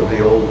what's left of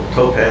the old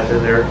towpath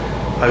in there.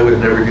 I would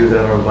never do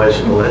that on a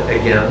bicycle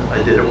again.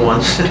 I did it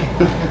once.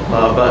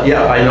 But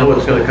yeah, I know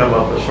it's going to come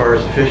up as far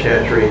as the fish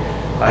hatchery.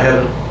 I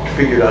haven't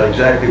figured out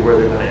exactly where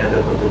they're going to end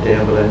up with the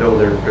dam, but I know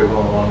they're going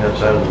along that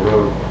side of the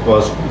road. Well,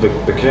 it's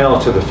the canal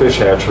to the fish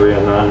hatchery,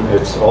 and then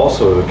it's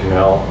also the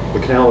canal. The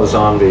canal is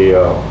on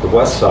the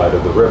west side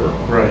of the river.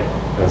 Right.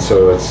 And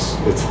so it's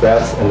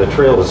that, and the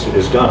trail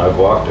is done. I've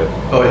walked it.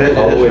 Oh,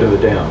 all the way to the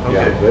dam.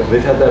 Okay. Yeah,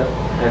 they've had that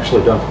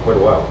actually done for quite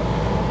a while.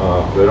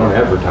 They don't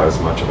advertise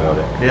much about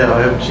it. Yeah,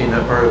 I haven't seen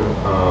that part of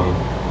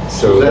it.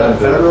 So is that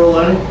federal,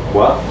 Lenny?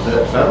 What? Is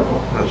that federal?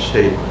 That's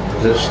state.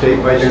 Is it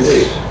state by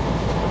state?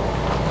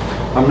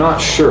 I'm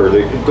not sure.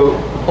 They could go.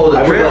 Oh,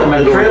 the trail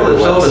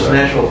itself is website.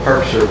 National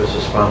Park Service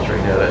is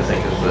sponsoring that. I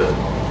think is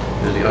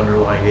the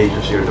underlying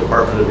agency, or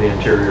Department of the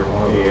Interior,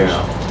 one of those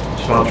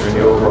sponsoring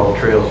the overall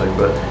trail thing.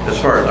 But as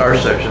far as our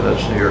section,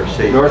 that's New York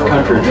State. North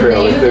Country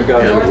Trail. They've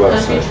got a North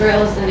website. Country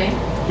Trail is the name?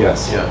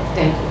 Yes. Yeah.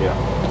 Thank you.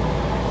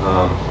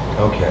 Yeah.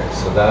 Okay,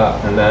 so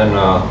that, and then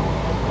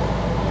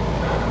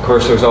of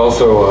course there's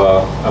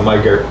also a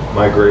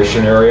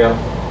migration area,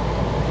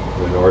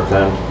 the north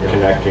end,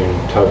 connecting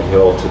Tug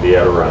Hill to the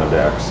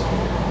Adirondacks.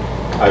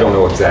 I don't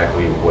know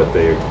exactly what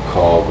they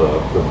call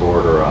the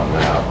border on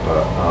that,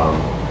 but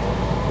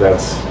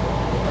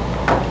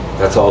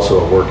that's also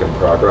a work in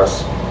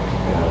progress,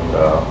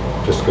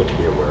 and just good to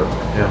be aware.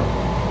 Yeah,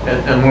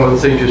 and one of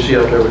the things you see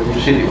out there, you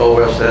see the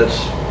OS, that's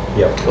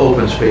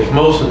open space.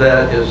 Most of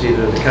that is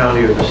either the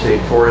county or the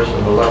state forest,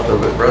 and the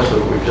rest of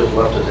it we've just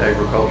left as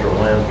agricultural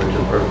land, which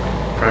is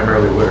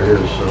primarily what it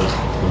is. So.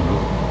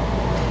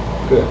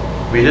 Good.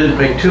 We didn't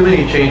make too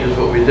many changes.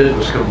 What we did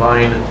was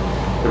combine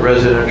the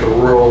residential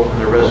rural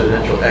and the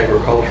residential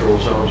agricultural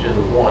zones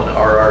into one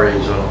RRA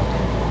zone.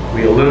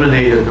 We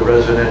eliminated the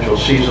residential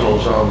seasonal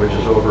zone, which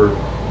is over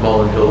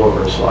Mullen Hill,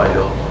 over Sly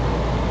Hill.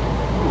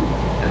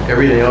 And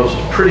everything else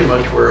is pretty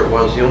much where it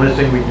was. The only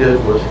thing we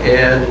did was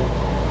add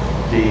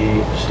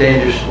the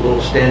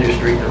little Standish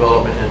Street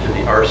development into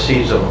the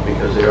RC zone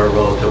because they are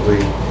relatively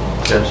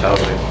dense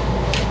housing.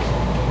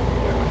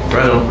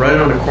 Right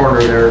on the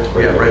corner there.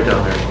 Yeah, right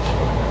down there.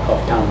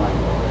 Off town line,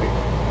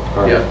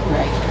 right? Yeah.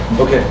 Right.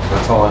 Okay,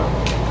 that's all I.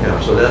 Yeah,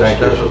 so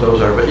that's what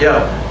those are. But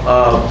yeah,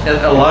 and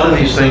a lot of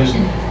these things,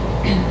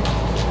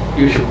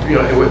 you should,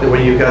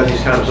 when you've got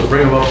these comments, so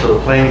bring them up to the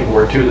planning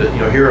board too, that,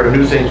 here are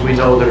new things we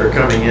know that are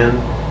coming in.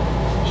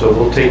 So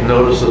we'll take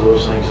notice of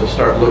those things and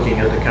start looking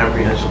at the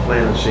comprehensive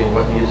plan and seeing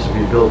what needs to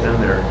be built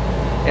in there.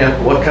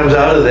 And what comes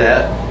out of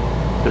that,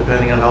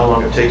 depending on how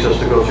long it takes us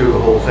to go through the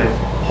whole thing,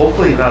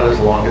 hopefully not as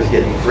long as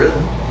getting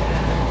written,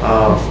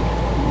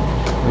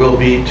 will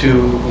be to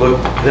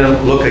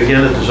look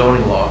again at the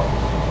zoning law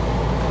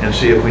and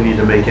see if we need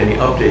to make any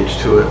updates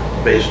to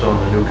it based on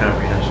the new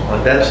comprehensive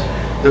plan. That's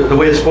the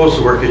way it's supposed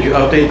to work. Is you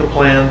update the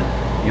plan,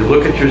 you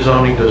look at your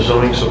zoning, does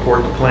zoning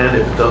support the plan?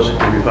 If it doesn't,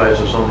 you revise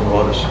the zoning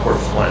law to support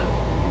the plan.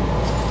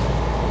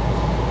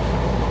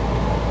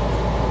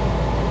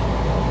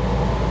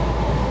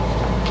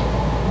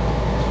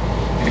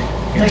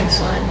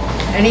 Excellent.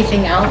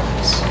 Anything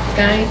else,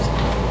 guys?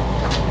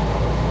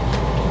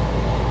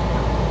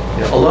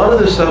 Yeah, a lot of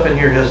this stuff in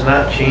here has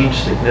not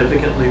changed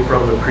significantly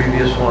from the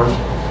previous one.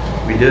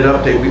 We did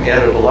update, we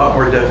added a lot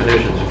more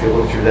definitions. If you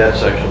look through that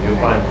section, you'll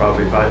find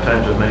probably 5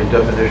 times as many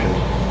definitions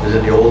as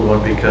in the old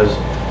one because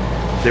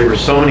there were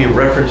so many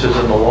references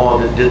in the law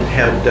that didn't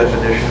have a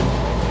definition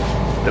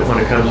that when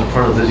it comes in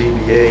front of the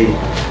ZBA,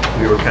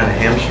 we were kind of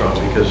hamstrung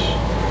because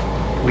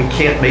we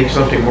can't make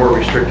something more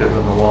restrictive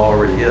than the law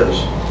already is.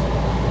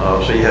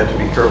 So you have to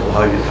be careful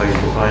how you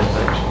define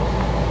things.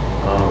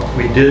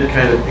 We did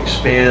kind of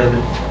expand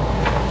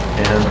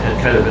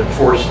and kind of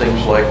enforce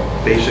things like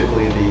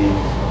basically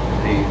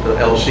the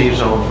LC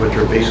zones, which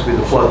are basically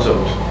the flood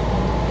zones.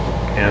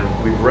 And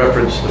we've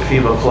referenced the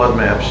FEMA flood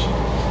maps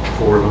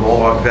for the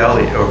Mohawk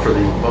Valley, or for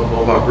the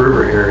Mohawk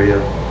River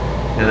area.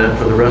 And then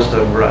for the rest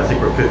of them, I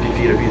think we're 50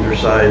 feet of either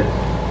side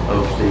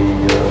of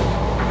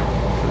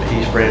the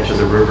east branch of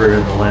the river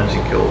and the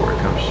Lansing Kill where it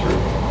comes through.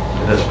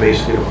 And that's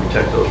basically to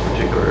protect those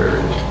particular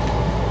areas.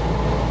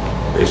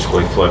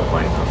 Basically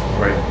floodplain.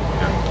 Right.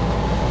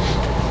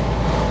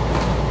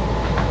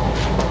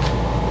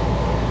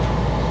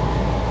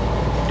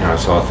 Yeah, I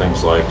saw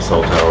things like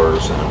cell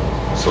towers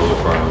and solar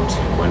farms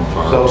and wind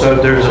farms.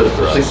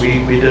 So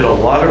we did a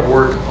lot of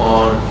work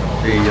on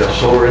the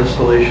solar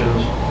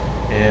installations,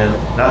 and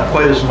not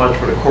quite as much,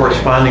 but a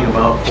corresponding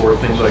amount for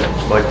things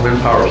like wind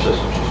power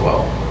systems as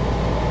well,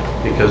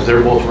 because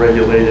they're both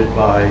regulated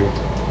by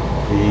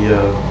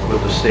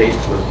with the state,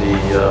 with the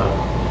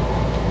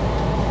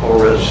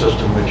ORES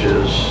system, which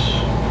is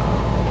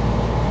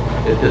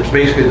it's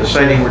basically the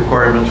siting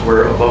requirements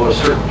where above a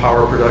certain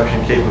power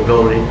production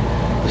capability,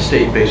 the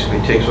state basically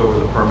takes over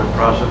the permit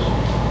process.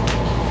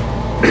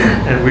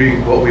 And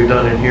what we've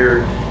done in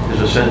here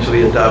is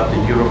essentially adopt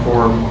the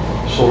uniform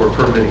solar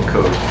permitting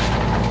code,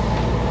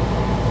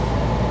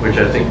 which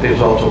I think is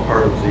also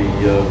part of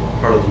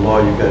the law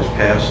you guys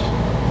passed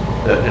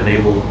that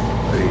enabled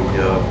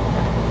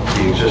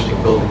the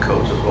existing building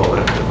codes as well.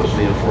 That was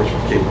the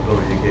enforcement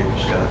capability you gave to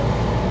Scott.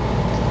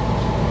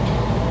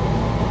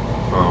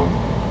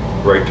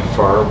 Right to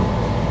farm.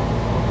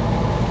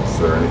 Is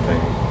there anything?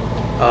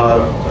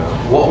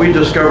 What we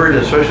discovered,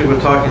 especially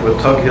with talking with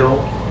Tug Hill,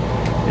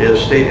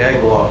 is state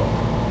ag law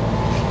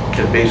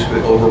can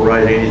basically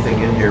override anything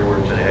in here where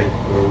it's an ag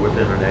or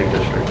within an ag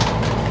district.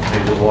 They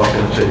just walk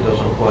in and say it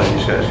doesn't apply.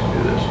 These guys can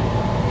do this.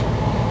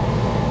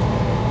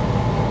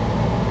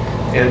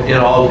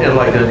 And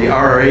like in the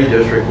RRA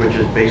district, which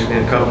is basically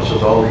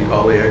encompasses all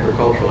the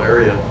agricultural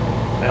area,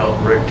 now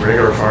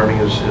regular farming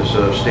is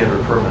a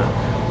standard permit.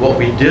 What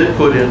we did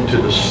put into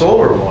the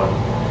solar one,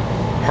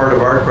 part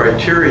of our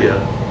criteria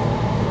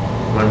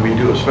when we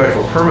do a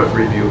special permit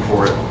review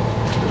for it,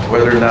 is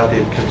whether or not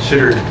they've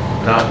considered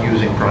not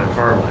using prime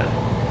farmland.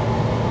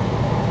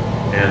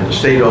 And the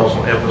state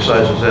also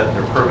emphasizes that in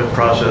their permit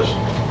process.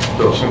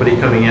 So if somebody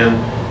coming in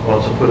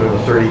wants to put in a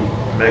 30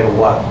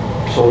 megawatt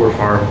solar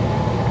farm,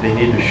 they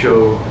need to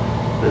show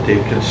that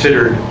they've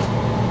considered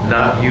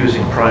not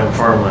using prime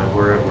farmland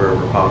wherever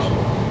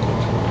possible.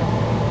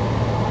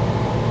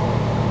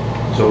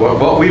 So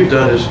what we've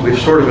done is we've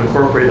sort of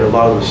incorporated a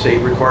lot of the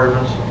state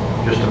requirements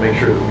just to make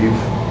sure that we've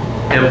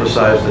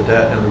emphasized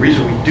that. And the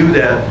reason we do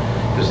that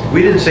Because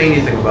we didn't say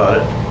anything about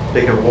it,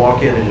 they can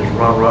walk in and just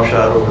run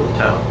roughshod over the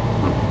town.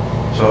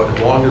 So as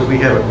long as we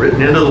have it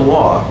written into the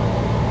law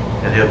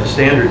and have the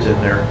standards in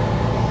there,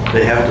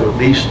 they have to at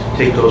least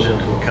take those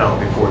into account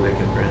before they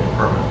can grant a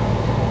permit.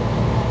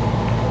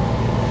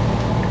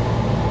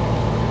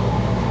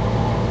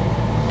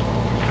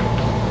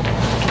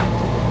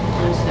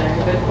 I'm sorry,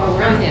 but while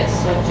we're on that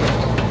subject,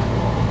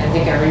 I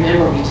think I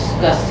remember we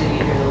discussed it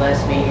either the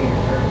last meeting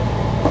or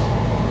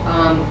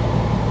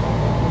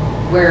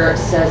where it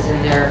says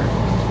in there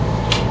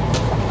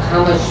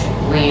how much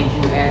land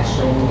you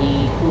actually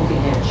need, who can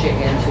have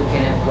chickens, who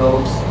can have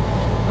goats.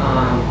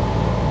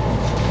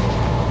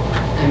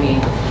 I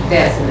mean,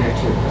 that's in there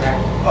too,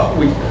 correct?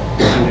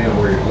 Depending on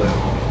where you live.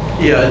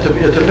 Yeah, it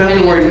depends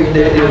on where you, it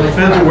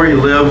depends on where you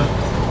live.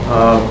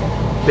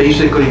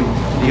 Basically,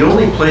 the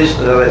only place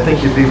that I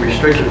think you'd be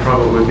restricted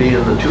from it would be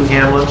in the 2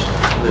 hamlets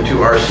and the 2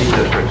 RC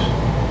districts.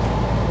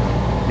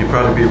 You'd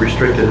probably be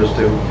restricted as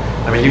to,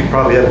 I mean, you could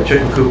probably have a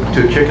chicken coop and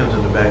 2 chickens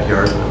in the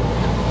backyard.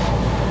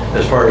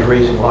 As far as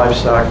raising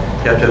livestock,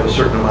 you have to have a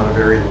certain amount of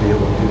area to be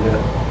able to do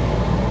that.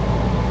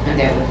 And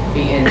that would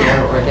be in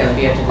there, or that would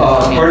be up to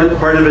the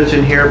part of it's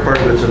in here, part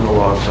of it's in the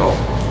law itself.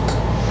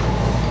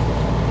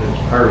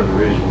 It's part of the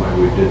reason why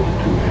we did the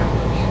 2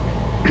 hamlets.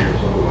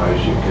 Because otherwise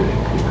you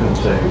couldn't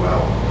say,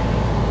 well,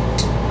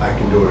 I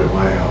can do it at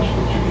my house,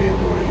 but you can't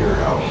do it at your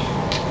house.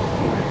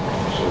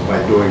 So by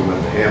doing them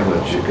in the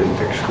hamlets, you can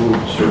exclude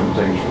certain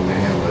things from the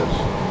hamlets,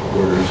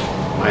 whereas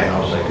my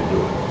house, I could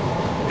do it.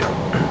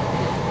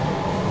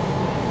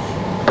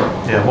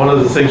 Yeah, one of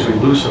the things we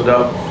loosened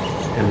up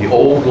in the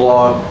old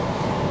law,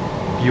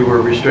 you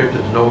were restricted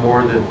to no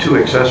more than 2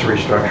 accessory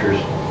structures.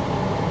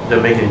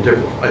 Doesn't make any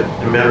difference. It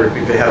doesn't matter if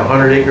you had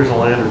 100 acres of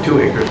land or 2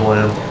 acres of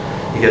land,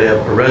 you gotta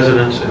have a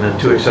residence and then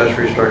 2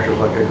 accessory structures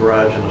like a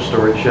garage and a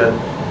storage shed.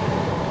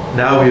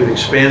 Now we've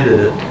expanded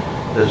it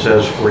that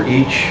says for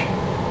each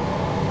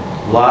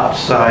lot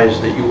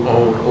size that you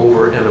own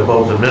over and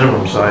above the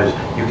minimum size,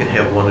 you can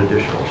have 1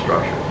 additional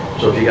structure.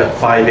 So if you got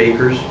 5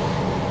 acres,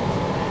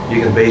 you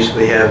can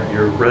basically have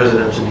your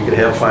residence and you can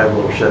have 5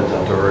 little sheds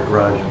out there, or a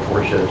garage and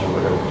 4 sheds or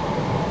whatever.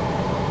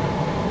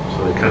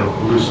 So it kind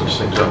of loosens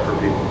things up for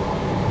people.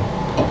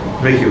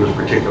 Mickey was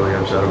particularly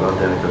upset about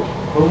that because,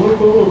 well, what if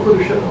we'll put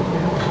a shed up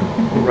there?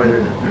 Right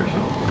in there, so.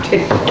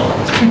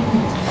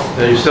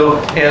 And you still,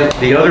 and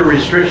the other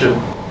restriction,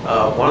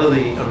 one of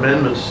the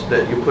amendments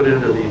that you put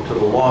into to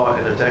the law,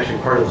 and it's actually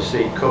part of the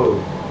state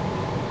code,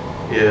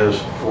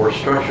 is for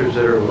structures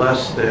that are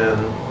less than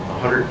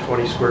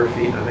 120 square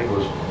feet, I think it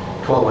was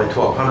 12 by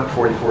 12,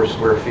 144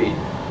 square feet,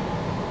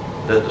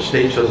 that the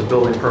state says a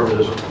building permit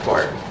isn't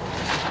required.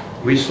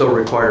 We still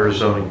require a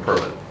zoning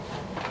permit.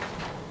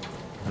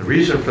 The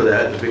reason for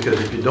that is because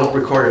if you don't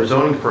require a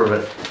zoning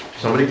permit,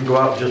 somebody can go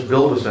out and just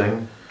build a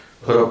thing,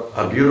 put up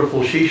a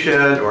beautiful she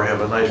shed or have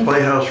a nice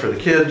playhouse for the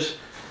kids,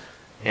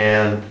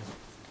 and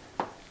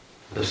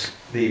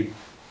the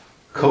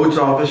codes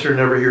officer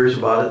never hears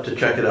about it to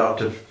check it out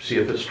to see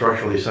if it's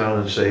structurally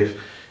sound and safe,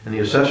 and the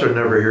assessor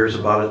never hears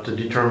about it to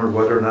determine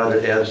whether or not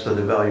it adds to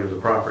the value of the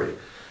property.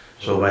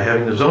 So by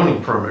having the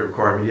zoning permit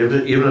requirement,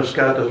 even if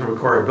Scott doesn't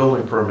require a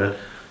building permit,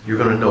 you're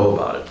going to know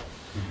about it.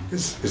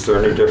 Is there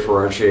any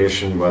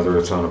differentiation whether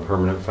it's on a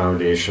permanent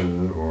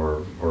foundation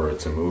or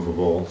it's a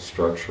movable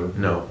structure?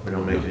 No, we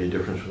don't make any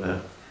difference with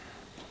that.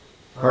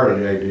 Part of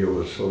the idea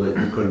was so that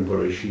you couldn't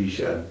put a she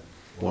shed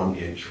 1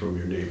 inch from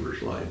your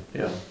neighbor's line.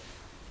 Yeah.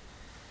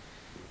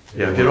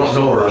 Yeah, if you don't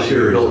know about it,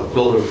 you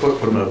build a foot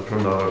from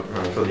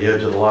the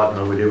edge of the lot, and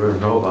nobody ever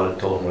know about it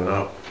until it went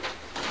up.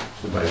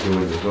 So by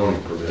doing the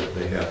zoning permit,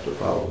 they have to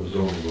follow the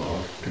zoning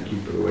law to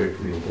keep it away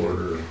from the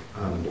border,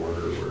 on the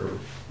border, wherever.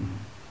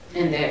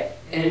 And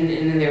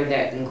in there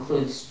that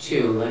includes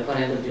too, like when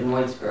I lived in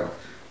Whitesboro,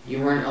 you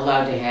weren't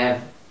allowed to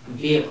have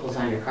vehicles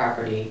on your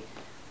property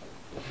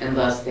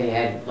unless they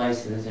had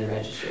license and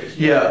registration.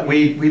 Yeah,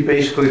 we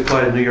basically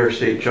apply the New York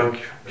State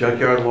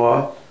junkyard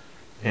law,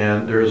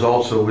 and there's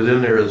also,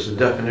 within there is a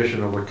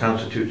definition of what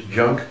constitutes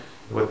junk,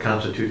 and what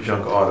constitutes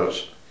junk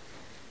autos.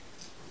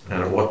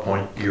 And at what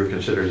point you're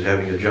considered as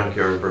having a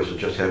junkyard versus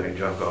just having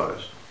junk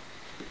autos.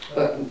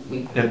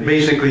 And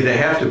basically, they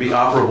have to be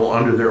operable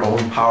under their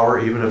own power,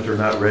 even if they're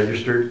not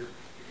registered.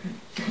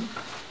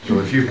 So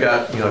if you've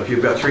got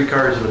 3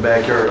 cars in the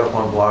backyard up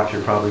on blocks,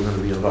 you're probably going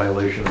to be in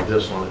violation of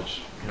this when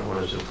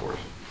it's enforced.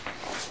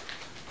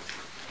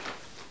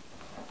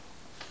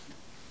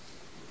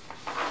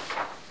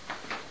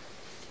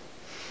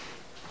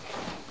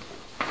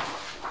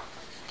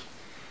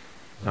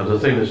 Now, the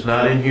thing that's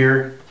not in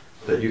here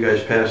that you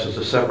guys passed as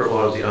a separate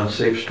law is the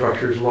unsafe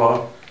structures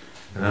law.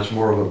 And that's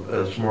more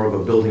of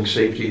a building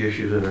safety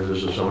issue than it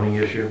is a zoning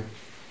issue.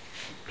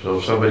 So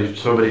if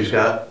somebody's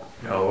got,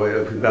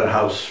 if you've got a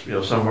house,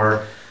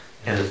 somewhere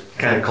and it's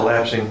kind of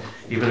collapsing,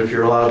 even if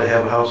you're allowed to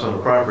have a house on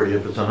the property,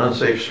 if it's an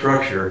unsafe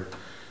structure,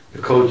 the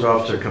codes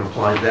officer can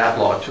apply that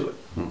law to it.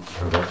 And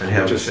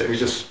have it fixed. We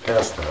just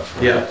passed that.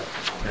 Right?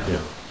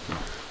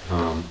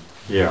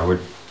 Yeah.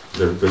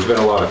 There's been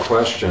a lot of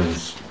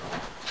questions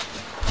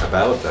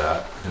about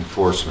that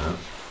enforcement.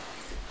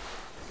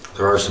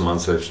 There are some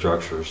unsafe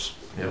structures.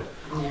 Yep.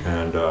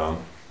 And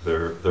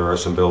there are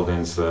some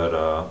buildings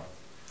that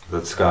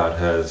that Scott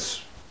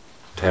has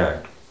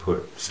tagged,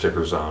 put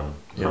stickers on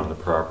the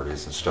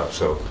properties and stuff.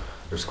 So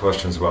there's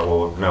questions about,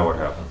 well, now what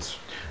happens?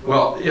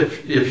 Well,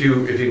 if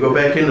you go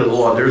back into the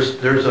law, there's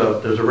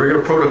a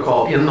regular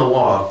protocol in the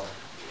law,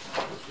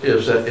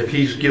 is that if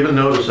he's given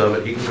notice of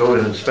it, he can go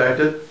and inspect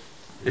it.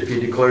 If he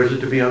declares it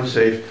to be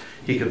unsafe,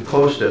 he can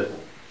post it.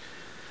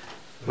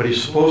 What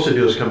he's supposed to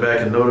do is come back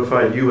and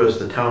notify you as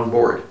the town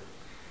board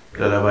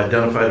that I've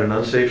identified an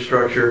unsafe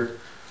structure,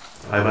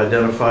 I've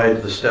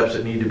identified the steps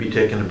that need to be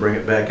taken to bring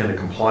it back into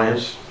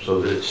compliance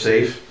so that it's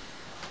safe.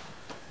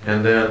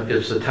 And then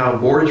it's the town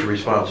board's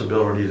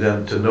responsibility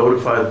then to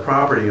notify the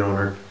property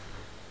owner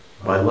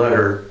by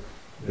letter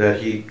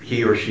that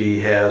he or she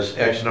has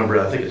X number,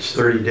 I think it's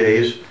 30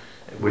 days,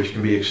 which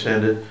can be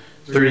extended,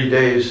 30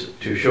 days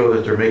to show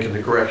that they're making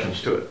the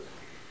corrections to it.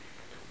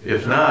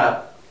 If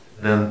not,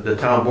 then the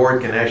town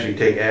board can actually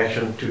take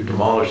action to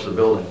demolish the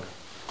building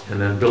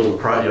and then build a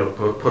project,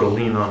 put a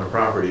lien on the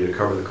property to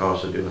cover the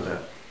cost of doing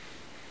that.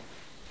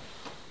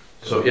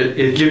 So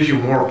it gives you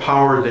more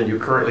power than you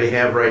currently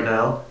have right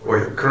now,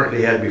 or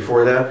currently had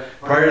before that.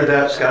 Prior to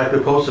that, Scott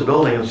could post the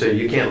building and say,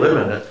 you can't live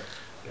in it.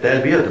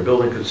 That'd be it, the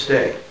building could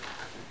stay.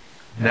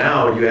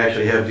 Now you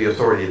actually have the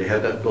authority to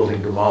have that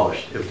building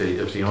demolished if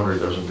the owner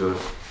doesn't do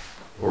it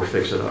or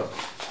fix it up.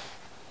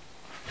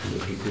 I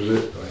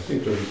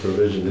think there's a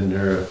provision in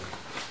there,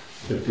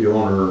 if the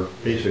owner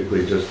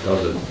basically just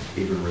doesn't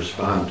even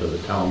respond to the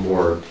town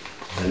board,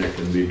 then it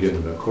can be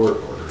given a court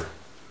order.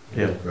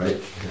 Yeah. Right?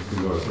 You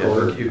can go to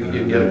court. You can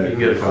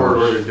get a court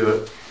order to do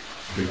it.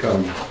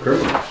 Become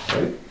criminal,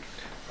 right?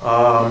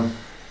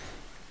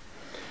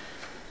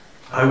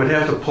 I would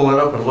have to pull it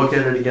up and look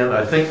at it again.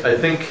 I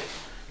think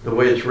the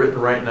way it's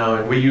written right now,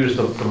 and we use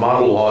the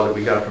model law that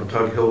we got from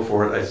Tug Hill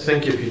for it, I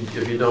think if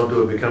you don't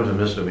do it, it becomes a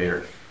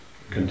misdemeanor.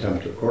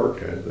 Contempt of court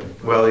kind of thing.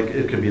 Well,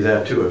 it could be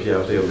that too, if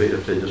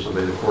they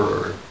disobey the court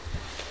order.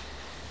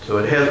 So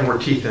it has more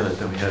teeth in it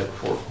than we had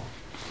before.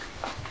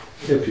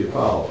 If you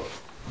follow it.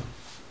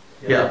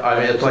 Yeah, I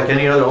mean, it's like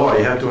any other law,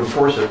 you have to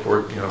enforce it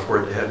for it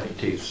to have any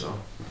teeth, so.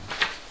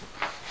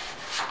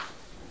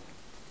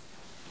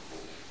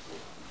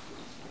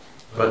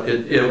 But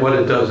what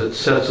it does, it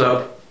sets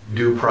up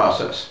due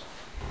process.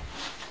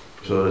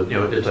 So,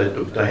 it's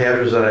like the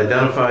hazard is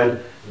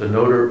identified, the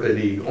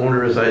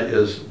owner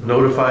is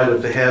notified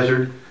of the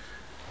hazard,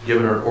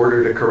 given an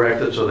order to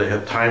correct it so they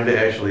have time to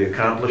actually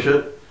accomplish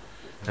it.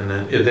 And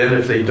then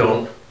if they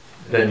don't,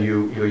 then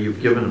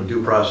you've given them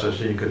due process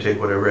and you can take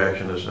whatever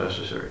action is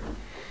necessary.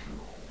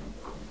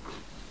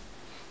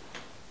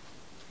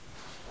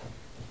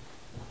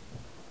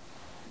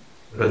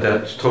 But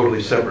that's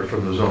totally separate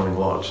from the zoning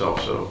law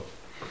itself, so.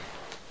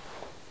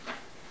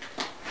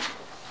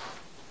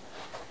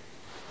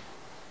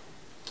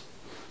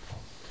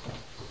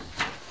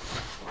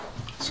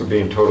 So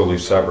being totally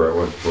separate,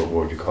 what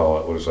would you call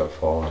it? What does that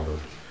fall under?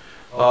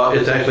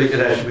 It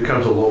actually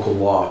becomes a local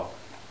law.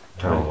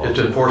 Town law. It's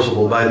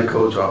enforceable by the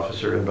codes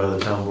officer and by the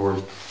town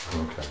board.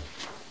 Okay.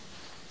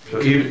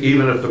 So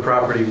even if the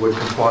property would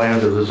comply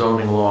under the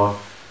zoning law,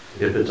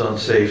 if it's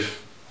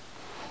unsafe,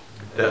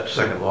 that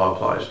second law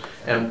applies.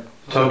 And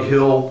Tug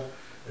Hill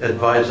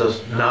advised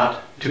us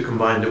not to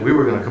combine we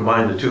were going to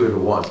combine the two into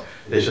one.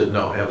 They said,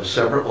 no, have a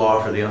separate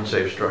law for the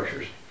unsafe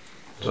structures.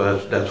 So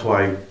that's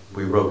why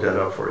we wrote that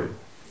up for you.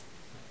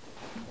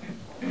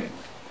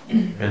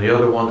 And the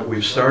other one that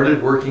we've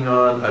started working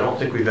on, I don't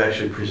think we've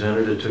actually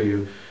presented it to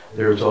you,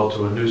 there's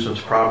also a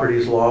nuisance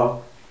properties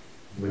law.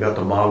 We got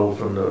the model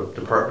from the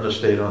Department of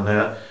State on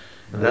that.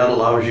 And that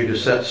allows you to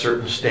set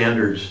certain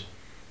standards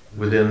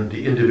within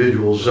the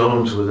individual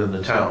zones within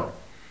the town.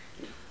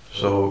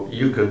 So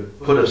you could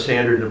put a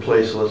standard in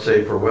place, let's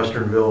say for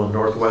Westernville and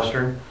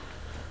Northwestern,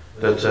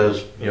 that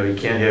says, you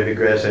can't have your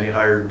grass any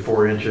higher than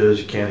 4 inches,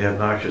 you can't have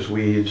noxious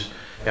weeds,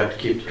 you have to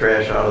keep the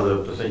trash out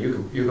of the thing.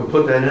 You can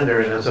put that in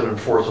there and that's an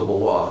enforceable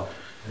law.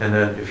 And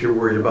then if you're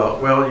worried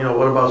about, well,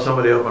 what about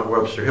somebody up on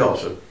Webster Hill?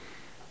 So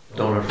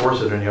don't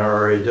enforce it in the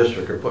RRA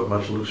district or put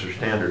much looser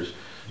standards.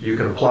 You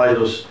can apply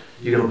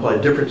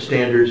different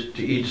standards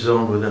to each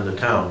zone within the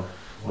town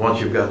once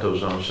you've got those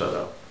zones set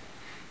up.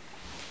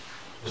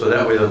 So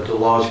that way the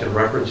laws can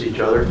reference each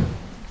other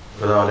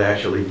without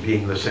actually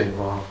being the same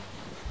law.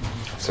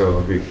 So it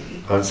would be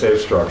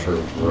unsafe structure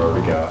we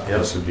already got. Yep.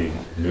 This would be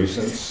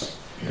nuisance.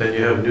 Then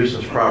you have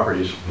nuisance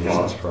properties.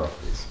 Nuisance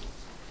properties.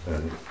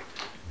 And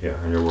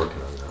you're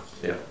working on that.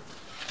 Yeah.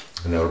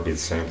 And that would be the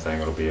same thing.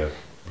 It'll be a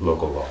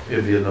local law.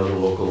 It'd be another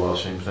local law,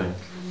 same thing.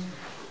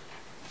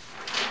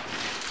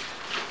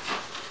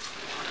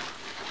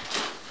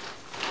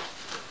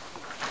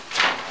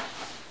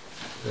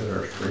 Is that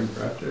our spring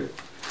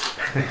project?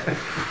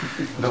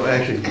 No,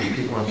 actually,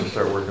 Pete wants to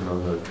start working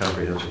on the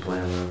comprehensive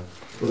plan now.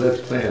 Well,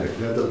 that's planning,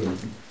 that doesn't.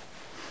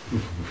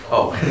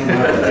 Oh.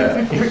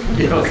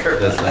 You don't care.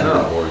 That's not No.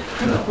 on board.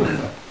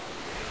 No.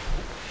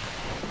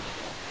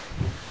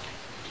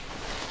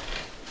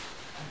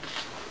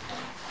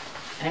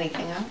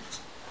 Anything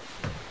else?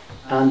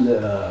 On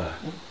the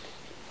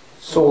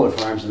solar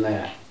farms and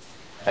that,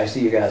 I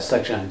see you got a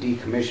section on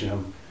decommission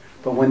them,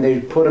 but when they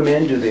put them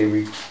in,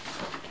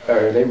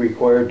 are they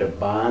required to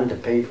bond to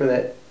pay for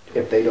that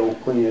if they don't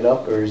clean it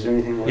up, or is there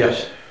anything like that?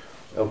 Yes.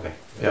 Okay.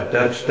 Yeah,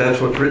 that's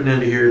what's written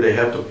into here. They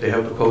have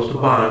to post a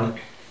bond.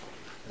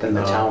 Then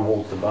the town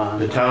holds the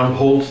bond? The town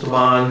holds the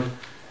bond,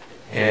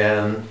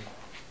 and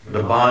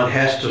the bond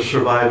has to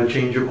survive a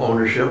change of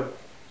ownership.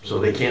 So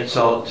they can't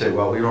sell it and say,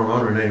 well, we don't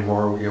own it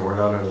anymore, we're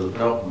not under the,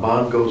 no,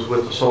 bond goes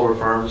with the solar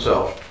farm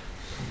itself.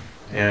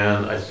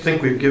 And I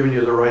think we've given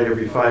you the right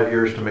every 5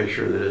 years to make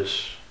sure that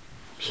it's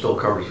still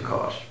covers the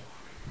cost.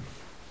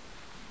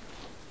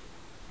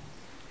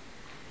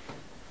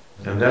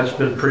 And that's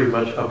been pretty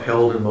much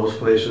upheld in most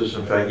places.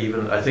 In fact,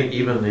 I think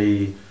even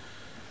the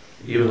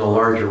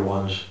larger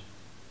ones,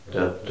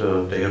 that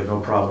they have no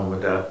problem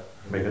with that,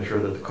 making sure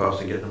that the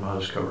cost of getting them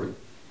out is covered.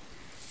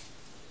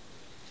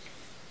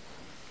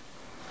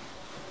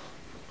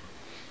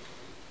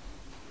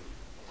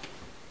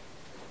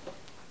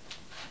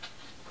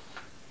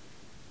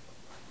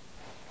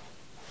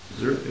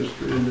 Is there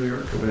history in New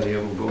York of any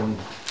of them going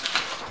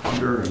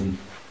under and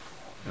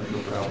have no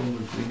problem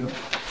with cleanup?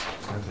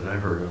 Not that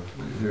I've heard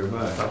of.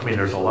 Nearby. I mean,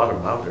 there's a lot of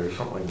them out there.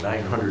 Something like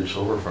 900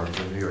 solar farms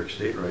in New York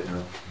State right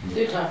now.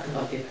 They're talking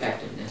about the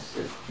effectiveness,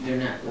 that they're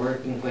not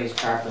working quite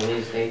properly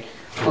as they.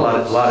 A lot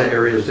of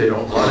areas they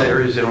don't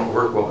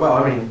work well. Well,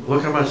 I mean,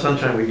 look how much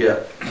sunshine we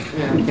get.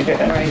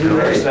 Yeah, right.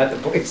 There's not the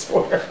place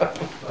for it.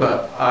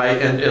 But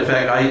in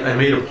fact, I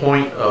made a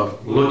point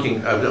of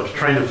looking, I was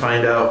trying to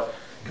find out,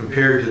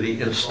 compared to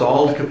the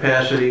installed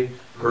capacity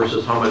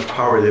versus how much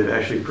power they've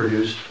actually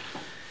produced.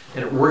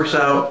 And it works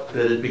out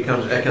that it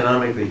becomes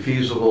economically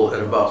feasible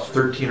at about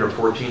 13 or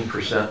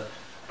 14%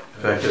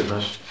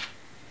 effectiveness.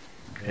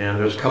 And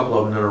there's a couple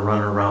of them that are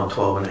running around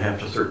 12.5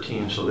 to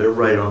 13, so they're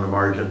right on the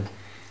margin.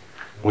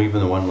 Well, even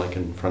the one like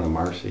in front of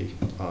Marcy,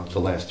 the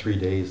last 3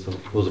 days,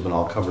 those have been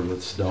all covered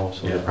with snow,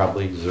 so Yeah. they're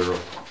probably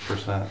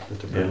 0% that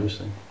they're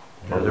producing.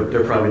 Yeah,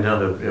 they're probably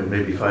down to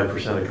maybe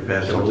 5% of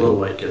capacity. A little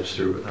light gets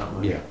through, but not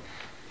much. Yeah.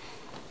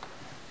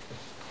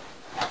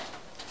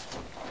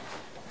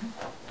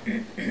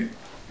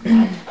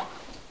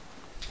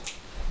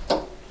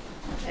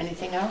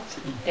 Anything else?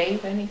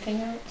 Dave,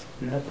 anything else?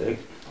 Nothing.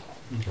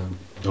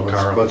 No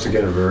car. Once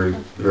again, a very,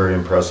 very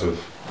impressive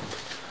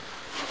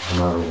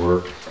amount of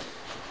work.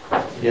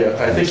 Yeah,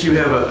 I think you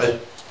have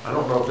I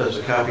don't know if that's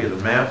a copy of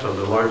the map, of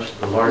the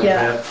large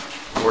Yeah. map,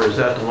 or is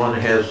that the one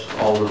that has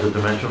all of the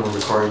dimensional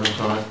requirements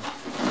on it?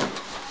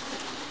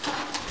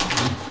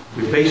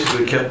 We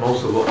basically kept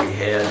most of what we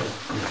had.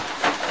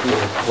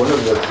 One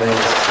of the things,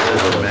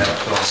 There's the map,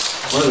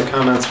 so. one of the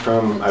comments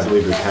from, I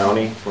believe, the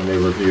county, when they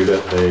reviewed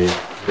it,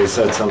 they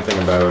said something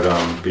about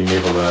being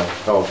able to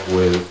help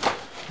with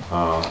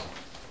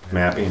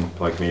mapping,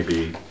 like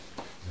maybe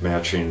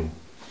matching.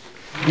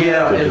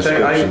 Yeah, The in fact,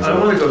 descriptions I of-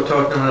 want to go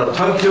talk to them now.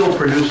 Tug Hill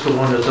produced the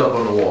one that's up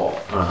on the wall.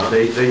 Uh-huh.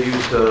 They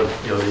used the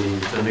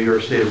New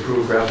York State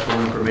approved graphical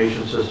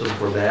information system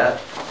for that.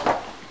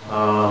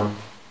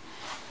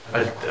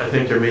 I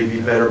think there may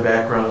be better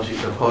backgrounds you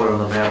can put on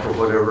the map or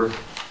whatever.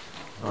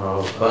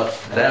 But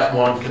that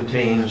one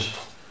contains,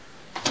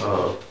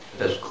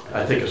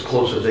 I think as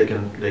close as they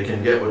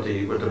can get with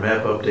the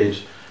map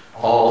updates,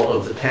 all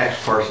of the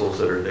tax parcels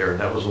that are there. And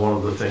that was one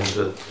of the things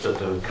that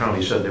the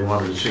county said they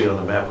wanted to see on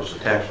the map was the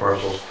tax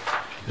parcels.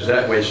 Because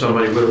that way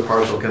somebody with a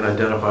parcel can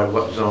identify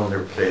what zone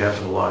they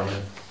happen to lie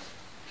in.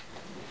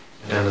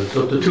 And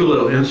the two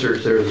little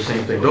inserts there are the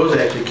same thing. Those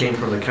actually came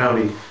from the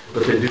county,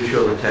 but they do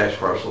show the tax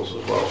parcels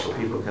as well, so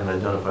people can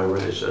identify where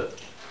they sit.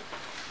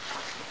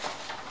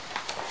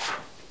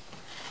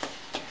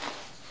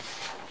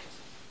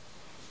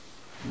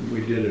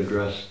 We did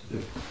address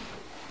if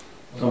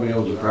somebody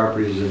owns a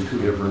property is in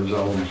 2 different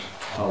zones,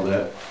 how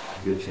that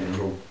gets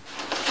handled.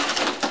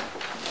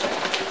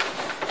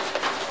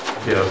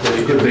 Yeah,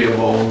 It could be a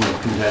bone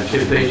of contention.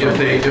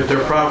 if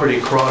their property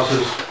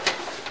crosses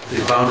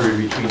the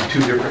boundary between 2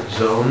 different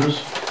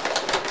zones,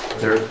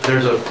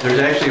 there's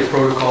actually a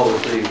protocol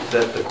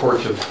that the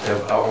courts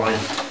have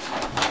outlined.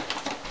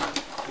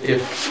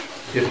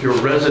 If your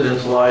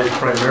residence lies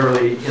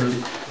primarily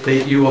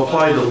you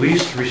apply the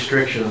least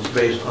restrictions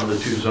based on the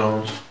 2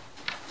 zones.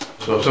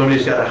 So if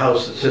somebody's got a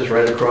house that sits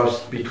right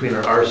across between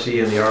an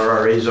RC and the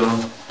RRA zone,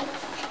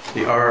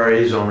 the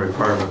RRA zone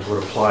requirements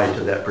would apply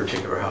to that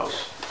particular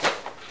house.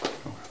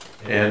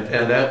 And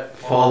that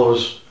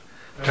follows,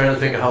 I'm trying to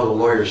think of how the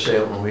lawyers say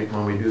it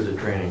when we do the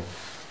training.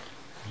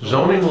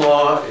 Zoning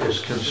law is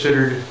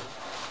considered,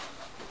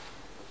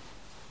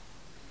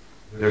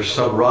 they're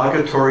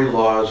subrogatory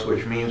laws,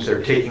 which means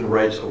they're taking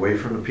rights away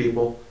from the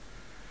people.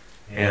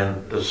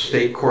 And the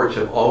state courts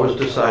have always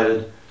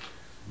decided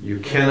you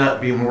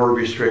cannot be more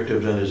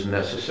restrictive than is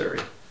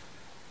necessary.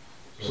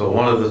 So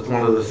one of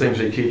the things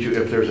they teach you,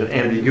 if there's an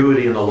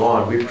ambiguity in the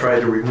law, and we've tried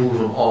to remove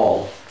them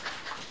all,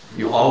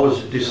 you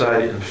always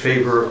decide in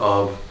favor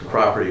of the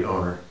property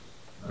owner,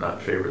 not in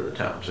favor of the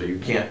town. So you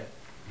can't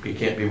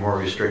be more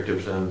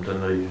restrictive than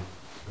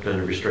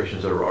the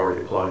restrictions that are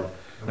already applied.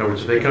 In other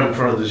words, if they come in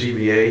front of the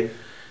ZBA,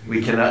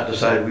 we cannot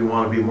decide we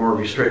want to be more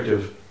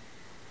restrictive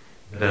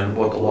than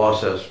what the law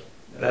says.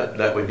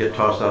 That would get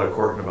tossed out of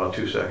court in about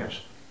 2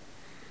 seconds.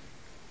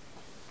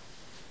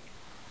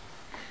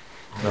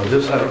 Now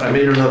this, I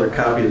made another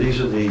copy.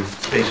 These are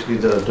basically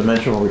the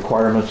dimensional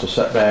requirements, the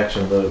setbacks,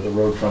 and the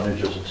road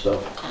frontages and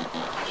stuff.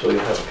 So you'll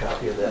have a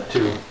copy of that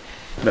too.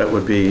 That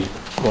would be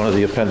one of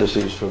the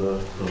appendices for the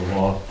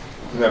law.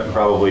 That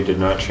probably did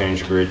not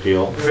change a great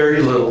deal.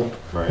 Very little.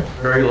 Right.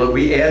 Very little.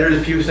 We added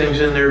a few things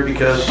in there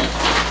because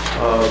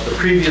the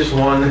previous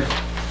one,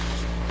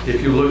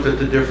 if you looked at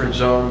the different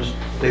zones,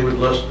 they would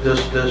list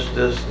this,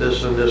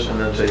 and this, and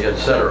then say, et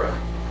cetera.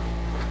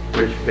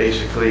 Which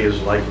basically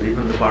is like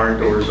leaving the barn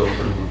doors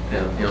open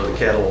and, you know, the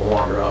cattle will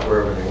wander out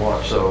wherever they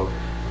want. So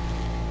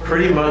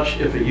pretty much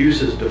if a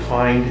use is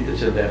defined,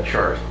 it's in that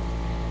chart.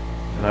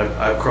 And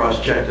I've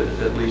cross-checked it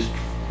at least,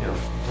 you know,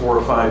 4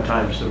 or 5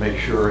 times to make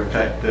sure. In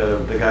fact,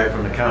 the guy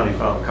from the county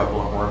found a couple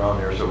of them weren't on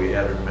there, so we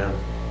added them in.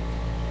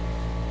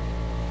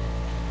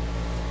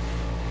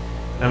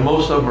 And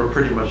most of them are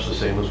pretty much the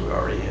same as we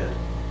already had.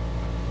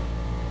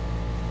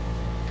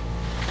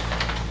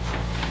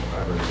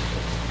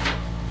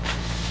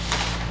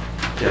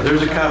 Yeah,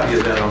 there's a copy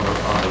of that on the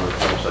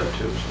website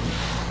too. So.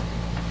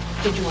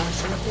 Did you want to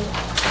send it?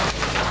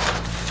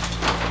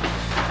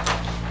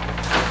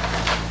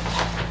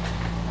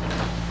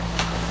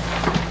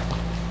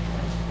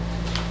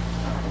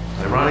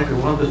 Ironically,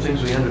 one of the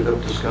things we ended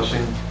up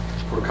discussing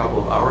for a couple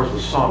of hours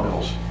was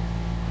sawmills.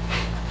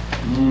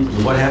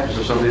 What happens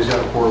if somebody's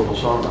got a portable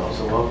sawmill?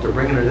 So, well, if they're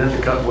bringing it in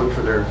to cut wood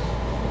for their,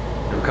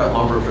 cut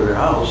lumber for their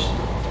house,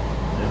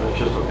 you know, it's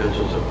just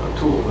a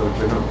tool. But if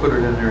they're going to put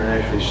it in there and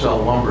actually sell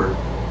lumber,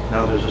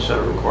 now there's a set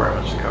of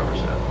requirements that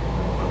covers that,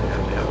 what they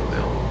have to have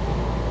available.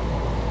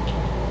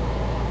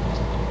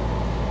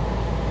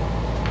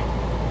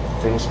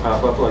 Things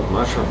pop up like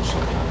mushrooms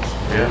sometimes.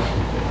 Yeah.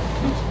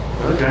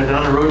 The guy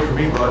down the road from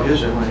me brought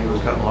his in when he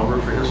was cutting lumber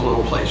for his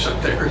little place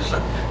up there.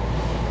 So.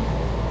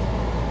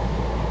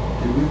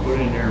 Did we put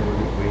in there,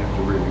 we have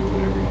to review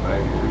it every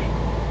 5 years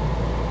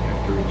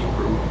after it's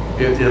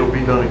approved? It'll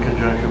be done in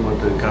conjunction with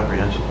the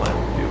comprehensive plan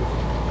review.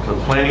 So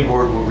the planning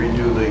board will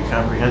redo the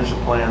comprehensive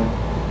plan,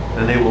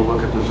 then they will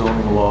look at the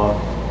zoning law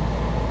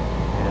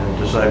and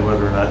decide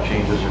whether or not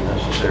changes are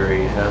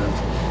necessary. And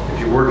if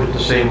you work it the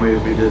same way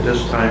as we did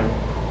this time,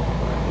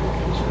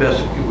 it's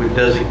best if you would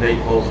designate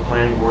both the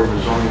planning board and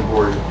the zoning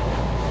board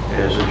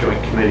as a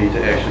joint committee to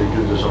actually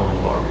do the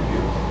zoning law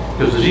review.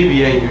 Because the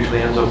ZBA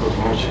usually ends up with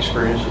the most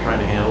experience of trying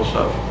to handle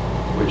stuff,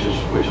 which is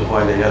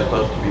why they asked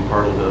us to be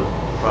part of the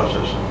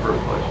process in the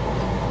first place.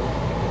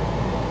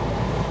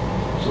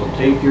 So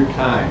take your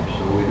time,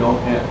 so we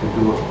don't have to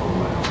do it for a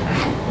while.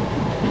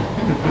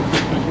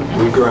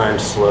 We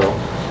grind slow.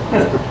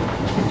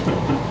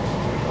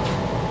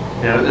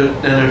 Yeah,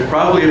 and there's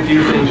probably a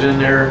few things in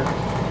there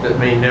that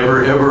may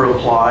never ever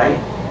apply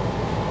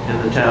in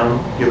the town,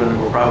 given that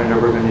we're probably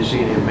never going to see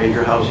any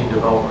major housing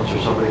developments or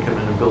somebody come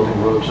in and building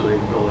roads so they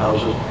can build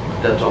houses.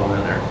 That's all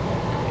in there,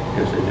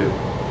 because they do.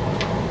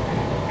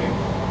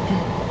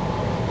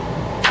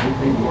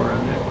 Anything more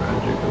on that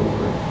project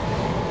over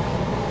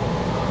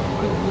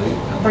by the lake?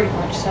 Pretty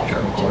much so.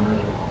 Sharp corner.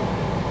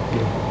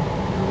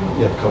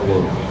 Yeah, a couple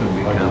of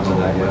items on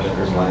that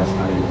yesterday, last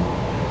night.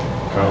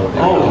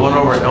 Oh, the one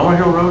over at Elmer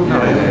Hill Road? No,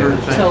 I haven't heard a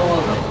thing. So,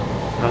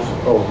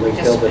 Nothing. Oh, Lake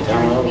Hill, the Just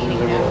townhouse, adjourn the is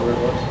meeting that now. what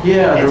it was?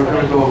 Yeah, they were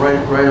going to go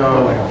right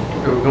on,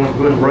 they were going to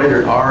go right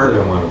at I our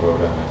don't want to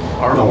vote on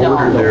it.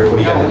 border there.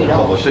 we got we the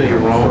don't. public City of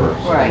Rome.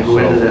 Right. Go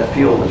into that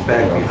field that's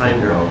back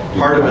behind there.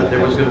 Part of it,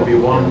 there was going to be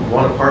one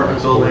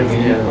apartment building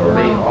and the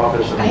main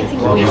office. And I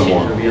think the we other should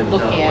one was gonna be in the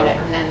look town at it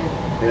center. and then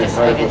Yeah,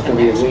 decide it's at the gonna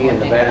be next Lee in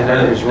the one. back. And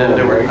then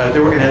they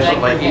were going to have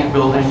something like 8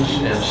 buildings,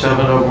 and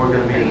 7 of them were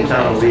going to be in the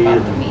town of Lee,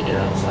 and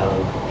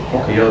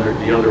the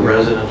other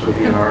residents would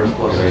be in ours,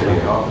 plus the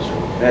city office.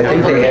 And I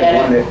think Look they at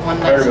had one it that, one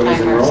part last of it was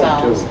time in Rome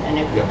ourselves, too. and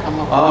if we come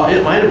up.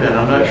 It might have been,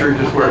 I'm not sure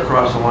just where it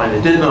crossed the line.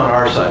 It didn't on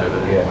our side of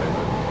it Yeah. anyway.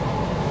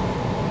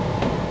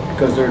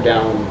 Because they're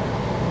down,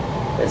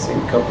 that same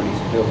company's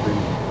building,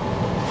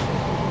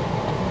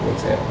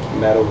 what's that,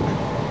 Meadow,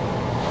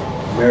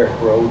 Merrick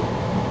Road,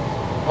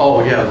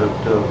 Oh, yeah,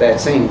 that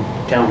same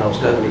townhouse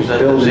is that company's the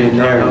building same in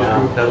there townhouse now.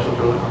 group? That's what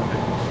they're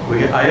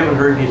looking at. I haven't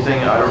heard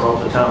anything, I don't know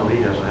if the town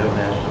lead has, I haven't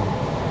asked them.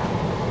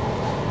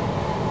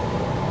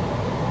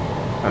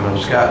 I know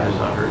Scott has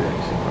not heard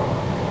anything from them.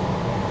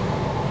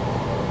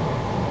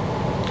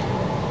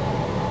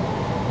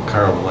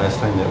 Carl, the last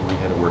time that we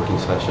had a working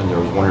session, there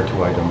was 1 or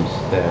 2 items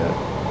that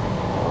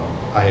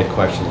I had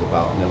questions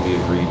about, and then we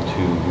agreed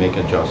to make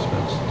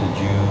adjustments. Did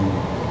you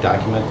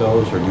document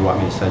those, or do you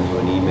want me to send you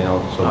an email?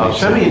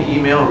 Send me an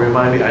email and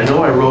remind me. I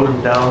know I wrote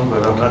them down,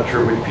 but I'm not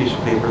sure which piece of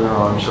paper they're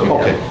on, so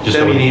Okay, just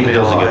send me so an it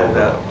email, doesn't I'll get have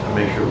that overlooked. to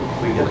make sure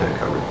we get that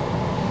covered.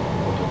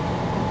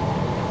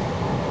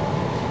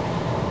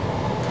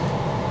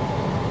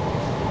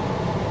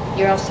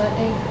 You're all set,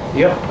 Dave?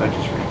 Yep, I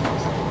just read.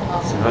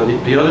 Awesome.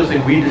 The other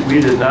thing, we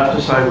did not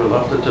decide, we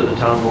left it to the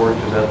town board,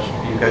 because that's,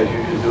 you guys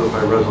usually do it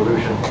by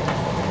resolution,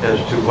 as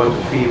to what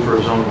the fee for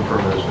a zoning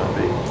permit is going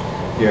to be.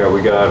 Yeah,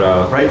 we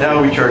got, Right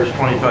now, we charge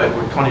 25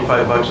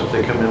 bucks if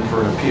they come in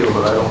for an appeal,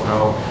 but I don't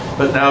know.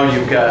 But now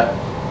you've got,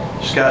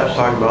 Scott's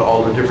talking about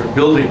all the different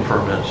building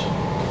permits,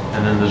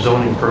 and then the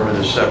zoning permit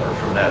is separate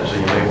from that, so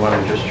you may want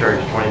to just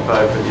charge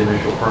 25 for the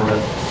initial permit.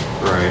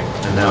 right.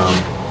 And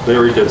then,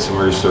 Larry did some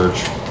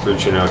research,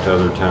 reaching out to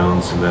other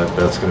towns, and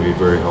that's going to be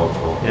very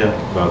helpful. Yeah.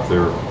 About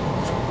their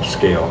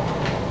scale.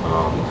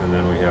 And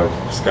then we have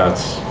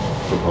Scott's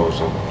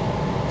proposal.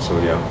 So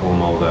yeah, we'll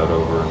mull that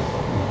over.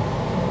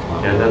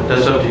 Yeah,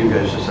 that's up to you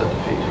guys to set the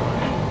fees on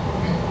it.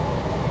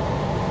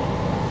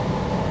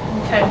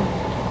 Okay.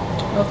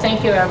 Well,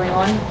 thank you,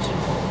 everyone.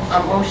 A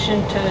motion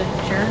to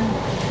adjourn?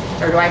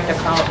 Or do I have to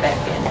call it back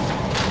in?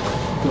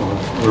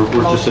 We're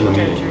just in the Motion to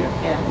meeting. adjourn,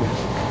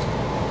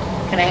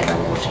 yeah. Can I have a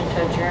motion to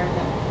adjourn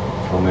then?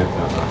 I'll make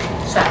that motion.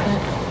 Second?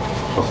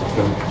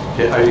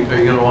 Okay, are you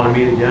going to want to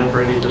meet again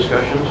for any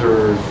discussions,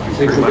 or? I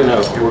think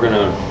we're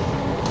gonna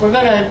We're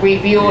gonna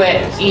review it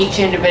each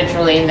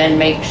individually and then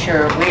make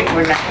sure,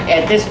 we're not,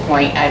 at this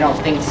point, I don't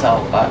think so,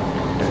 but.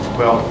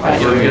 Well,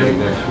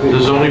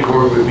 the zoning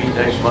board would meet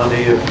next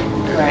Monday if you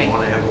Right.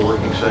 want to have a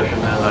working session,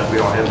 then we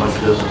don't have much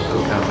business to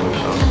accomplish,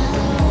 so.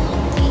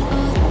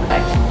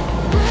 Okay.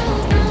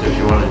 If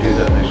you want to do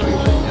that next week,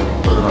 just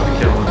put it on the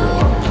calendar and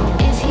let me know.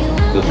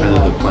 The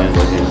tentative plan,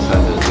 like Dan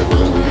said, is that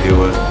we're going to review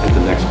it at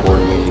the next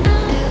board meeting.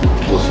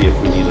 We'll see if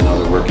we need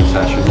another working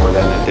session, or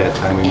then at that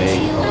time we may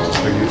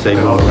say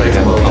no, we're going to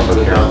have a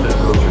public hearing.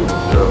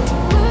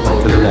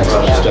 For the next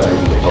step,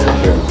 the public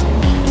hearing.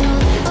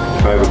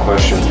 If I have a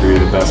question for you,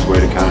 the best way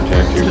to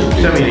contact you would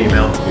be... Send me an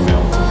email.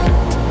 Email, okay.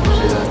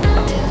 Say that.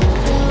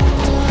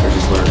 I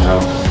just learned how.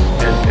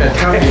 And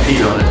copy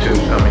Pete on it too.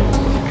 I mean,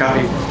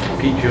 copy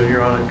Pete Jr.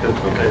 on it, because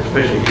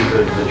especially he's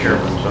the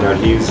chairman, so. Now,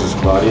 he uses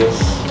Claudia's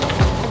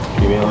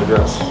email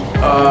address?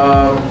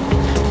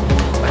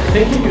 I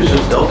think he uses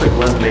Delta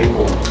Glen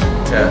Maple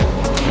at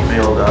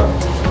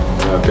email.com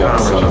I've got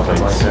or some something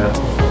like things. that.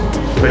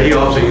 But he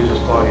also uses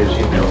Claudia's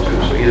email too,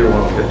 so either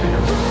one will get to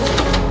him.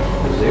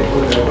 They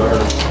put up our,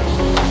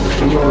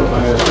 she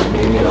notify us of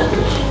email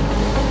this.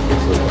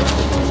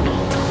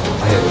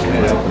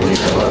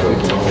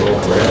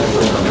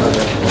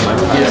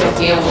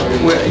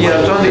 Yeah,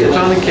 it's on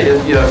the,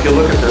 if you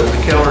look at the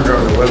calendar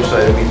on the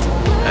website, I mean,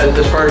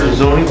 as far as the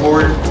zoning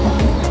board,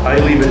 I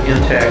leave it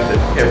intact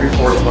that every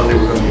fourth Monday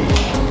we're gonna meet,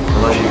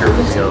 unless you hear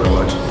from me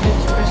otherwise.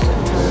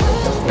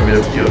 I mean,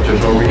 if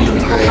there's no reason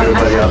to drag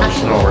everybody out in the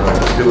snow, we're not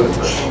gonna do it,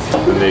 but.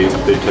 And they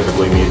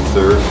typically meet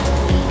third?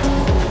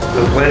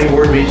 The planning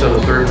board meets on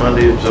the third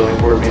Monday, the zoning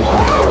board meets on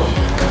the fourth.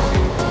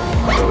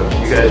 So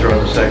you guys are on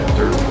the second,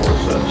 third, and fourth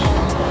sets.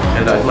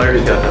 And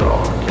Larry's got that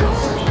all on the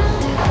calendars.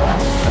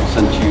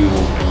 Since you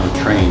are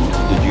trained,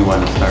 did you want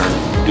to start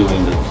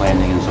doing the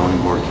planning and zoning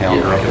board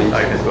calendar updates?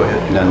 I can go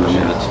ahead. And then the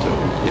minutes too.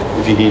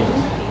 If you need,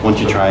 once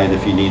you try it,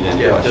 if you need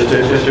any Yeah, questions.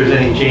 if there's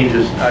any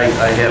changes, I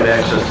have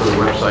access to the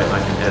website and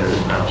I can edit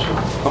it now, so.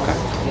 Okay.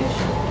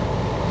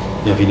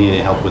 Yeah, if you need any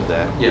help with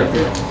that. Yeah.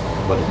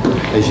 But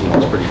as you know,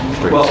 it's pretty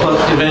strict. Well,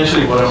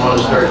 eventually what I want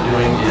to start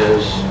doing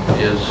is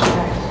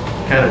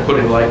kind of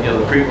putting like, the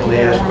frequently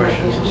asked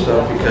questions and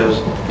stuff, because,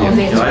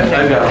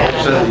 I've got a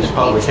whole set of these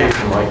publications,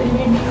 like,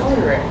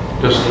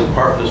 just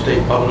the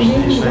state published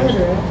these things.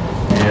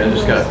 And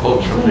it's got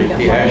quotes from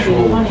the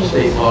actual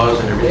state laws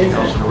and everything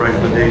else and the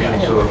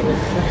recommendations, so if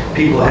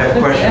people have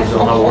questions,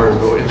 they'll know where to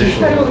go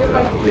initially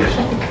at least.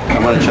 I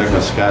want to check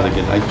with Scott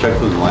again. I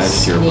checked with him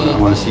last year, but I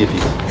want to see if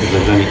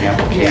there's any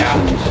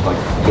applications, like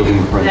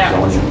building permit,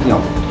 zoning,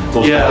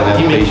 those type of Yeah,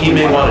 applications. he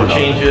may want to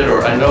change it,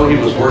 or I know he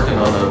was working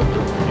on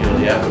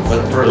the app,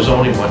 but for a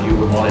zoning one, you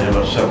would want to have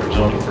a separate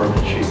zoning permit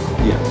sheet.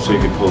 Yeah, so you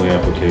could pull the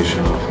application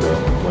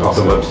off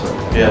the website.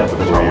 Yeah.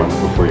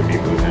 Before you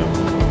meet with him.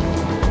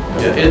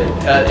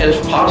 Yeah, it's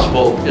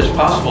possible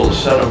to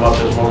set them up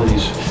as one of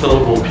these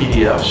fillable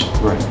PDFs.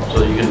 Right.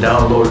 So you can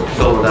download it,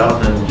 fill it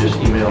out, and then just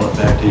email it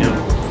back to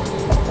him.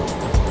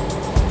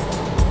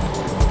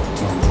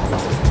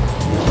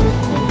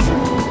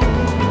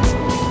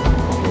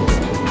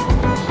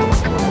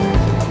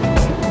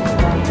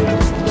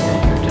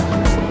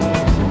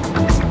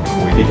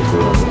 We need for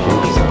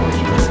office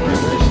hours, but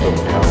they still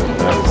have it.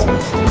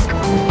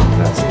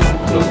 That's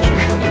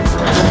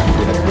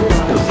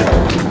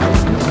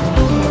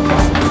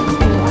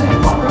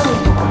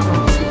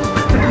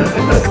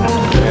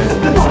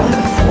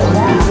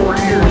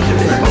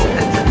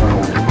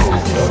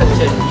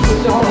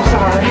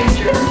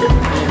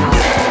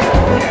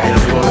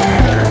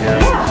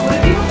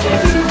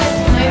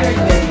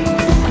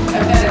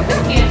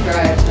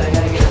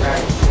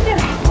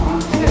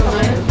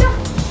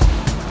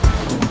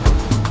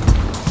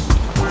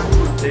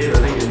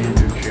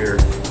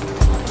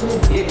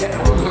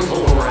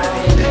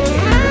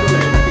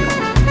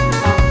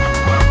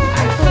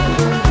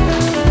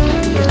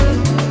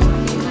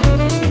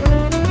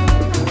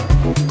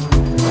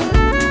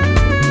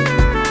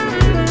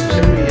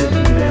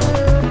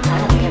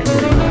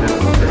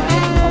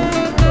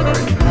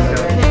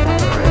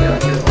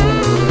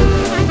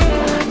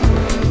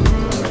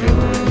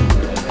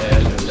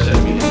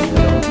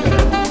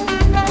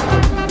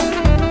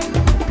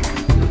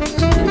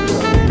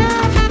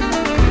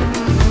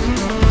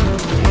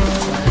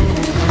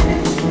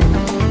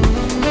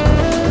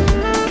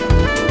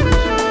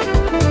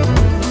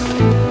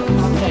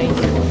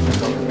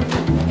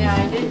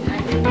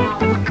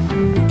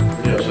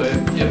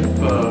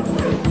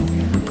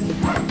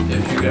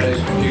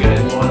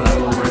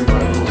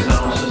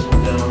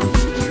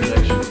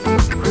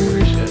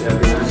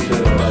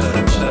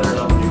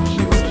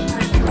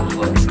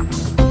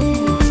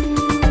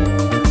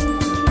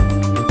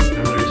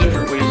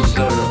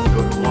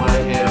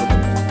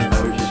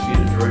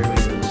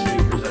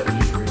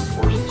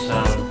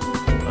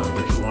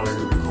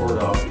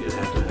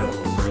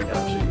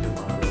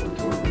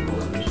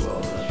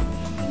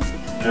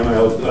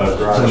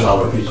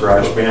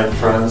garage band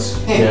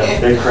friends. Yeah.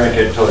 They crank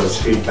it till it's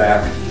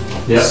feedback.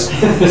 Yep.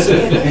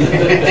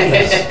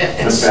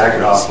 And back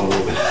it off a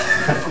little bit.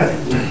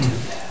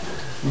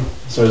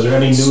 So is there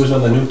any news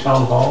on the new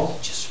town hall?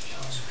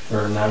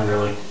 Or not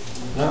really?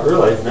 Not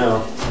really,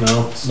 no.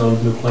 No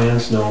new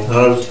plans, no?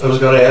 I was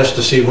gonna ask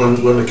to see when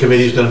the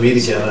committee's gonna meet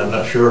again, I'm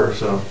not sure,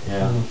 so.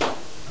 Yeah.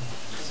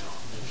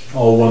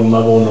 All one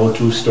level, no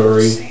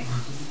two-story?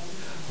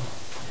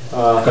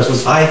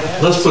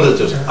 Let's put it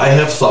this way, I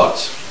have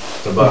thoughts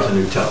about the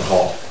new town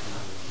hall.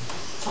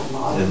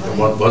 And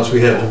once we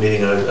have the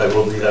meeting, I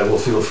will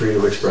feel free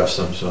to express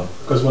them, so.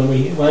 Because when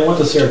I went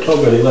to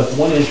Saratoga, they left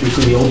one entry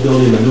to the old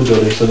building and the new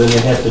building, so then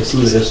they had to do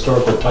the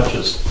historical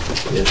touches.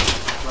 Yeah.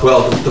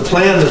 Well, the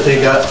plan that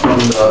they got from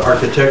the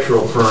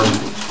architectural firm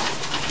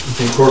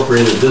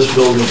incorporated this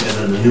building and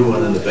then the new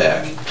one in the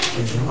back.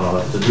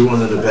 The new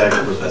one in the back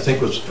was, I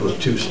think was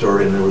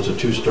two-story, and there was a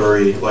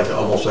two-story,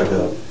 almost like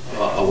a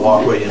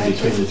walkway in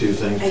between the two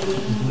things.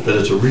 But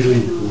it's a really,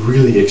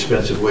 really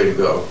expensive way to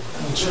go.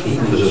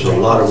 Because there's a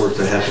lot of work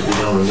that has to be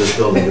done in this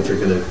building if you're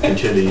going to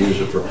continue to use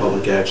it for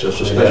public access,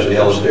 especially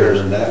upstairs.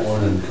 And that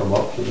one and come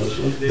up to this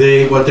one?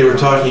 What they were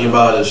talking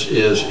about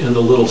is in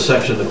the little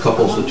section that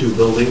couples the two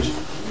buildings,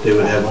 they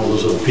would have all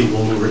those little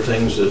people mover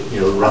things that,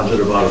 runs at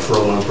about a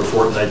furlong per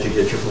fortnight to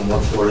get you from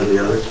one floor to the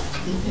other.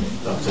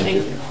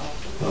 Thank you.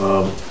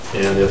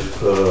 And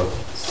if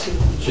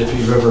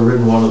you've ever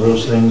ridden one of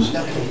those things,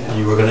 and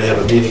you were going to have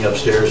a meeting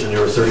upstairs and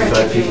there were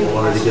 35 people who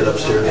wanted to get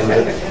upstairs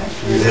with it,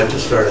 you'd have to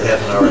start a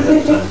half an hour ahead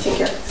of time. Take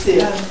care. See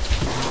ya.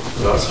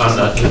 I'm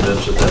not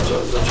convinced that that's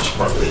a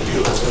smart way to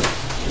do it.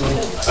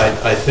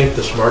 I think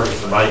the smarter,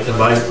 in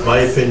my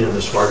opinion,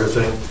 the smarter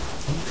thing,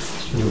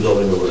 new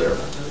building over there.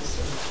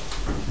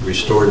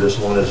 Restore this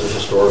one as a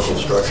historical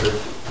structure.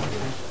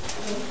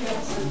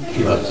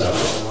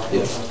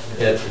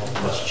 Yeah,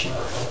 much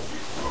cheaper.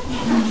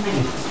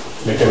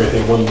 Make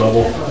everything one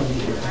level?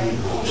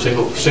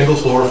 Single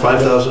floor,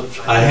 5,000.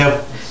 I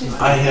have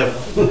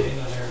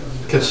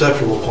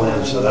conceptual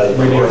plans that I.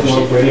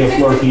 Radiant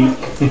floor heat?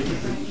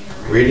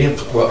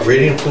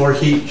 Radiant floor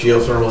heat,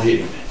 geothermal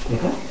heating.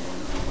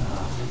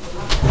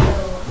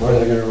 Where are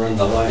they gonna run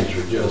the lines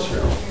for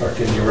geothermal? Or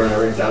can you run it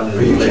right down to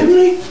the... Are you kidding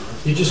me?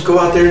 You just go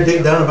out there and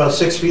dig down about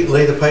 6 feet,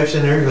 lay the pipes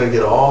in there, you're gonna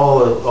get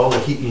all the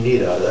heat you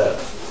need out of that.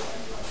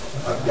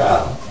 I've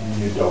got them,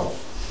 and you don't.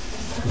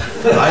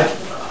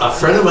 A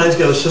friend of mine's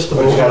got a system.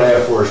 But you gotta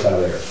have force out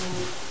of there.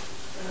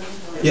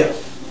 Yeah.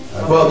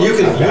 Well, you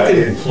can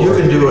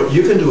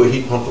do a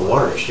heat pump and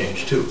water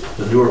exchange too,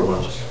 the newer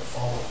ones.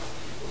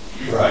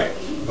 Right,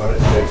 but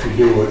if you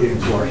do it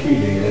indoor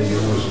heating, then you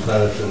lose the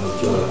benefit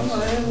of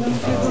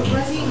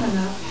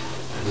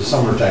the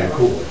summertime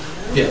cooling.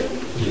 Yeah.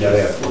 You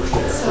gotta have force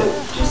there. So,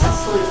 just a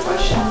silly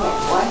question,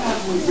 why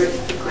haven't we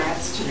written the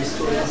grants to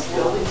restore this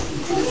building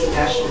since it is a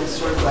National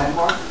Historic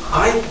Landmark?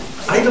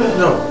 I don't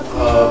know.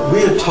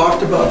 We had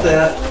talked about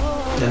that,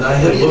 and I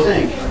had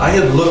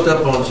looked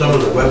up on some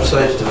of the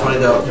websites to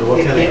find out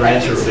what kind of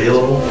grants are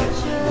available,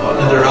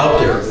 and they're out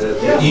there.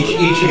 Each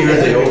year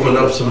they open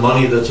up some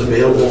money that's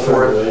available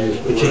for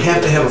it, but you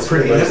have to have a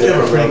pretty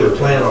good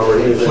plan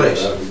already in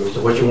place to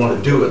what you want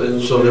to do with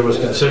it. So there was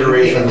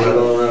consideration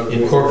with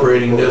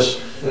incorporating this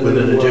with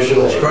an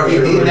additional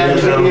structure for the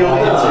town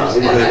hall,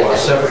 with a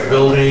separate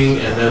building,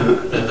 and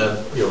then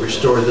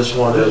restore this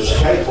one as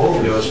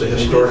as the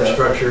historic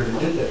structure.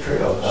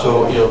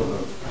 So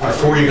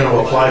before you're going to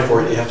apply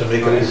for it, you have to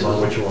make up your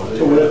mind what you want to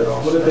do.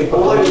 What do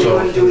you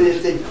want to do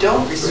if they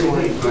don't restore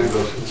it?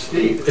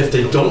 If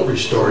they don't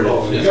restore it,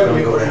 it's going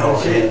to go to hell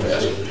in a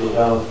handbasket.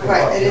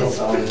 Right, and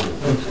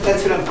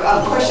that's what I'm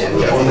questioning.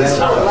 Because it's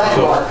not a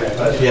landmark.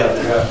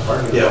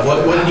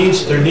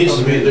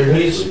 There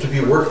needs to be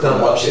work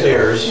done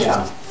upstairs.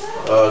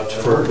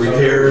 For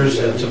repairs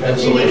and some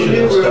insulation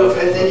and stuff.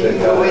 And then you can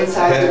go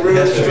inside the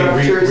roof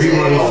structures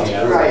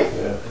and, right.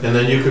 And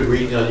then you could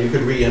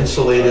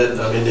re-insulate it.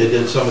 I mean, they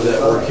did some of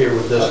that work here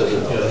with this,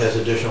 it has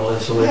additional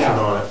insulation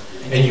on it.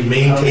 And you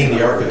maintain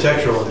the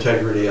architectural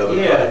integrity of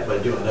it by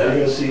doing that.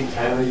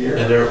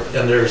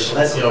 And there's,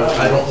 I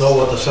don't know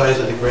what the size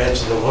of the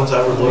grants, the ones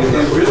I was looking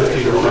at were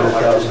 $50,000 to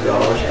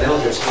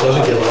 $100,000.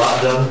 Doesn't get a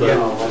lot done, but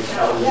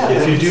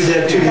if you do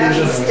that 2 years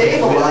in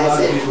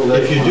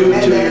if you do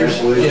it 2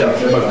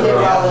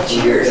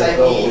 years,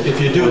 if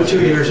you do it 2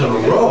 years in a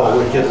row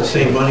and get the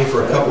same money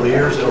for a couple of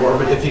years,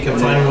 or if you can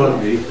find one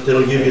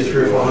that'll give you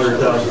 $300,000 or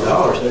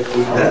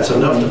 $400,000, that's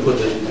enough to put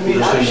this thing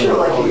in. I'm sure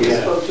like you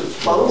spoke to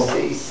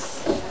Pelosi's.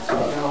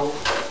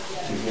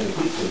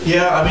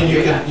 Yeah, I mean,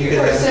 you can have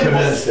to come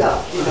in.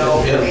 Stuff,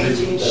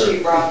 painting,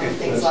 sheetrock, and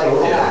things like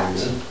that.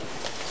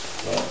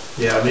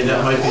 Yeah, I mean,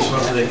 that might be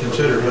something they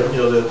consider, but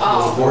the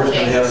board's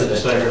going to have to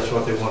decide that's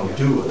what they want to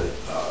do with it.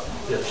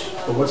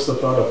 But what's the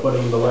thought of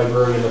putting the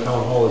library and the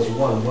town hall as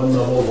one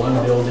level, one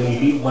building,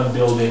 heat one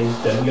building,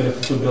 then the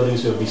other two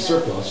buildings would be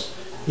surplus?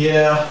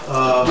 Yeah.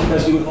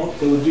 Because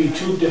there would be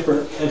two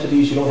different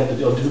entities you don't have to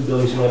deal with, two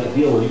buildings you don't have to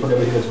deal with. You put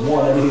everything as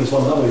one, everything is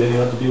one level, then you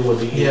have to deal with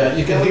the... Yeah,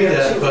 you can do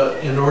that, but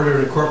in order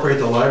to incorporate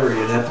the library,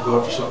 you'd have to go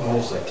up to something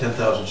almost like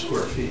 10,000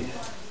 square feet.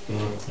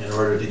 in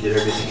order to get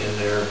everything in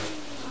there.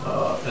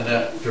 And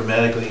that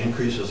dramatically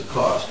increases the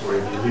cost, where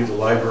if you leave the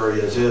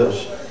library as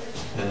is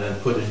and then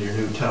put in your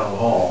new town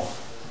hall.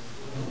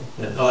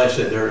 And like I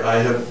said, they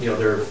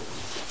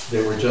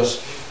were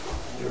just,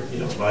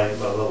 my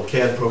little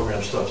CAD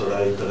program stuff that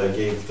I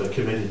gave the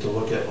committee to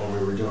look at when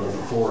we were doing it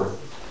before.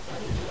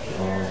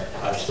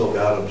 I've still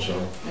got them, so.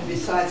 And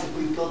besides, if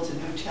we built a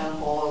new town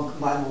hall and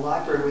combined the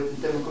library with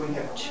it, then we're going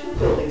to have 2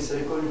 buildings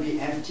that are going to be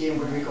empty, and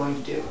what are we going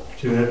to do?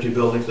 2 empty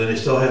buildings, then they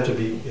still have to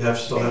be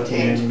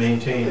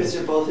maintained. Because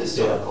they're both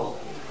historical.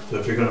 Yeah. So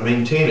if you're going to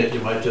maintain it, you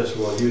might just as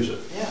well use it.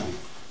 Yeah.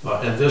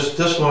 And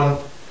this one,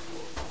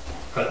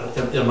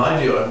 in my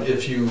view,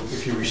 if you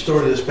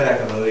restore this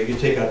back, I know you can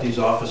take out these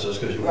offices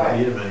because you won't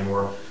need them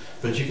anymore.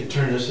 But you could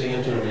turn this thing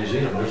into a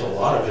museum. There's a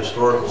lot of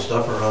historical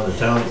stuff around the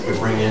town you could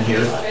bring in here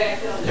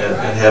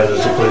and have it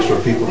as a place where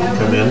people can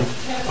come in.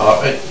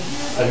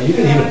 I mean,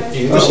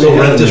 you can still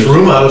rent this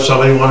room out if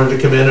somebody wanted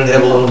to come in and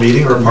have a little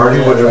meeting or a party,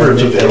 whatever,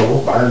 it's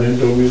available.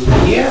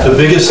 The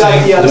biggest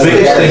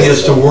thing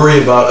is to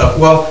worry about,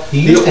 the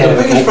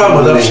biggest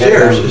problem with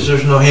upstairs is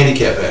there's no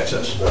handicap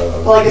access.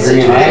 Well, like I said,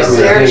 you can get a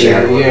stair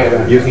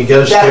chair. You can get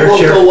a stair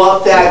chair. That will go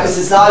up that, because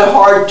it's not a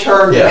hard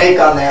turn to make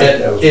on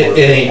there. It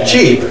ain't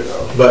cheap.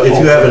 But if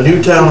you have a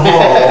new town hall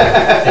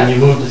and you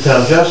move the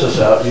town justice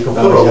out, you can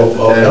put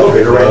an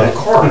elevator right in the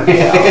corner.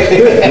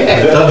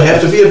 It doesn't have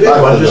to be a big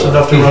one, just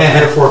enough to run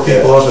 3 or 4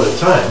 people up at a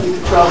time. You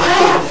could probably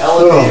put an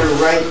elevator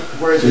right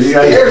where the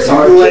stairs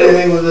are. Do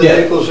anything with the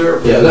vehicles there?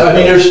 Yeah, I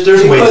mean, there's ways to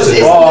do Because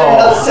isn't there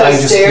another set of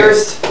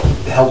stairs?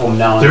 Help them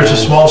down. There's a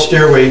small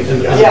stairway in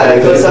the back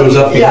that that goes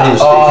up behind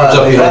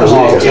the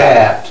stairs.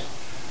 Tapped,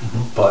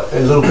 but a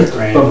little bit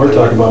grand. But we're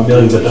talking about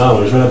millions of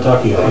dollars, we're not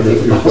talking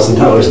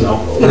 $100,000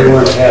 now.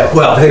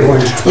 Well, I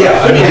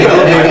mean,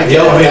 the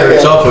elevator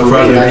itself would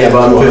probably be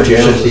about $50,000 or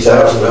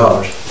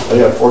 $60,000. I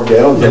got 4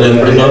 gallons. And then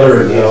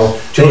another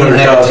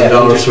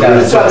 $200,000 for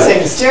That's why I'm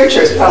saying the stair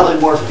chair is probably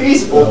more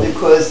feasible,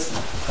 because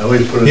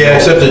yeah,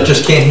 except it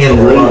just can't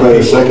handle a lot of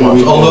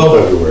people.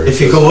 Although, if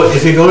you go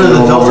to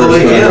the Delta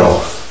Lake Inn,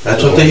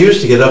 that's what they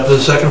use to get up to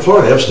the 2nd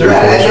floor. They have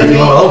stairways.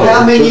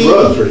 How many?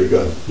 Pretty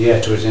good.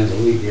 Yeah, towards the end of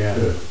the week, yeah.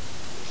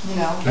 You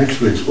know.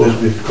 Next week's supposed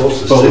to be close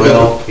to 6.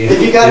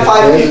 If you got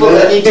 5 people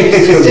that need to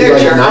use the stair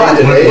chair,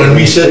 when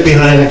we sit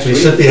behind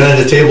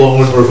the table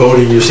when we're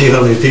voting, you see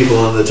how many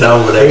people in the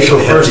town would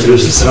actually have to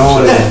use the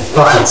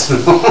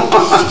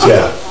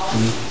Yeah.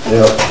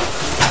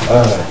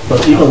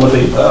 But even with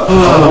the, I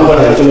don't know what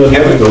happened with the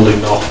other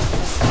building now.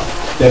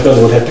 That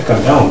building would have to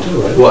come down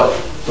too, right? What?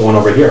 The one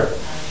over here.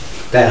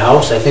 That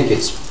house, I think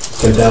it's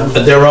condemned.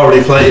 They're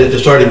already planning, I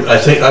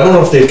don't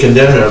know if they've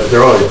condemned it, but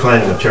they're already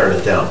planning on tearing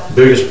it down. The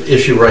biggest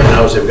issue right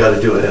now is they've got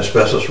to do an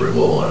asbestos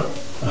removal on it.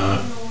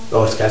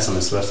 Oh, it's got some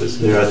asbestos.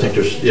 Yeah, I think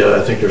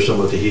there's some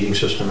with the heating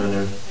system in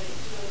there.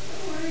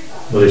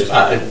 At least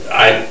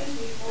I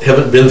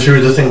haven't been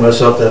through the thing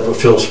myself. That what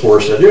Phil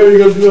Spore said. Yeah, you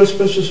got to do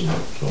asbestos in it.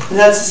 So. And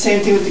that's the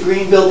same thing with the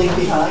green building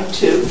behind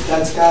too.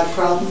 That's got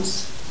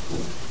problems.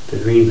 The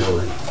green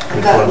building.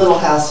 That little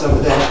house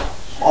over there,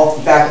 off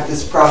the back of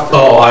this property.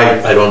 Oh,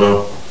 I don't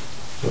know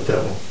what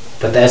that one.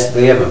 But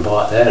they haven't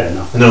bought that or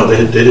nothing. No,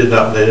 they did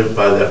not. They didn't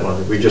buy that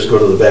one. We just go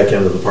to the back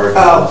end of the parking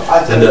lot. Oh, I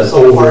thought and it then was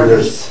over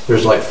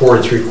there's like 4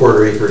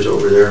 3/4 acres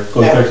over there.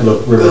 Goes back to the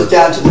river. Goes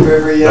down to the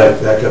river, yeah. Right,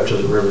 back up to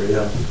the river,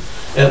 yeah.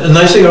 And the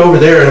nice thing over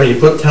there, I mean, you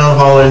put town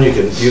hall in, you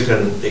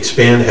can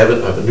expand, have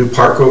a new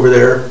park over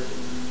there,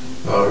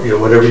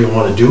 whatever you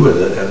want to do with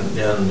it,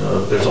 and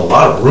there's a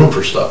lot of room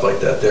for stuff like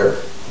that there.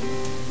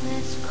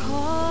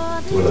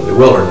 Whether they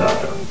will or not.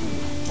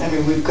 I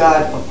mean, we've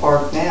got a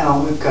park now.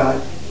 We've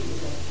got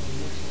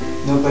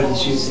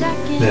nobody's using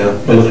it. Yeah,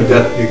 and you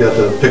got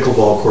the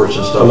pickleball courts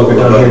and stuff. Look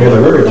down here near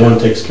the river. No one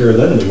takes care of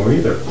that anymore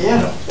either.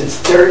 Yeah,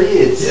 it's dirty.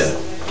 It's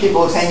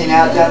people hanging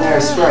out down there. I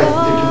swear, I think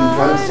they're doing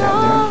drugs down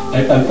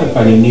there. I'm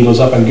finding needles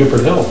up on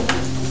Gifford Hill.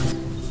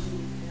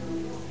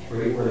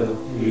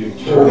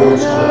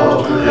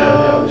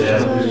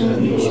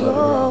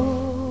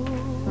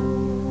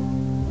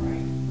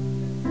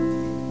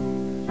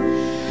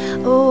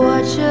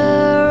 Watch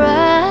your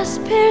eyes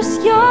pierce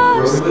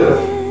your skin.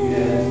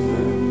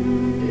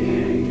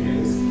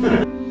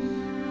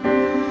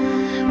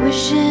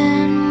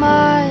 Wishing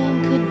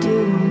mine could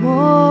do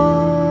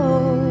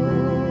more.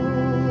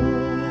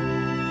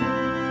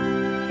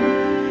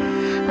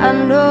 I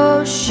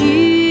know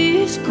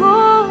she's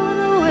gone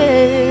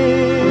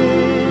away,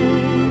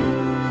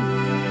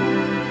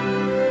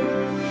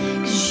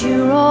 'cause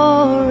you're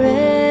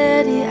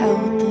already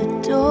out the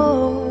door.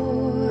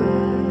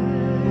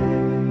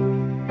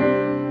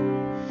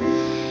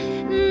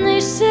 They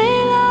say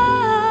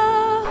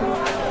love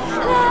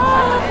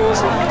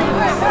is a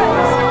thing.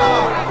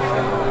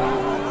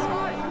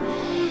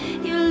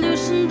 You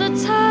loosen the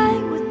tie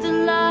with the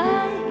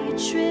lie, you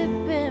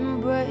trip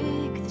and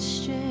break the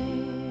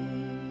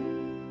string.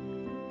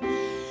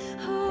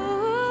 Oh,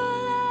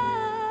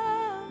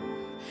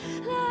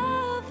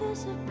 love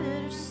is a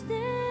bitter sting.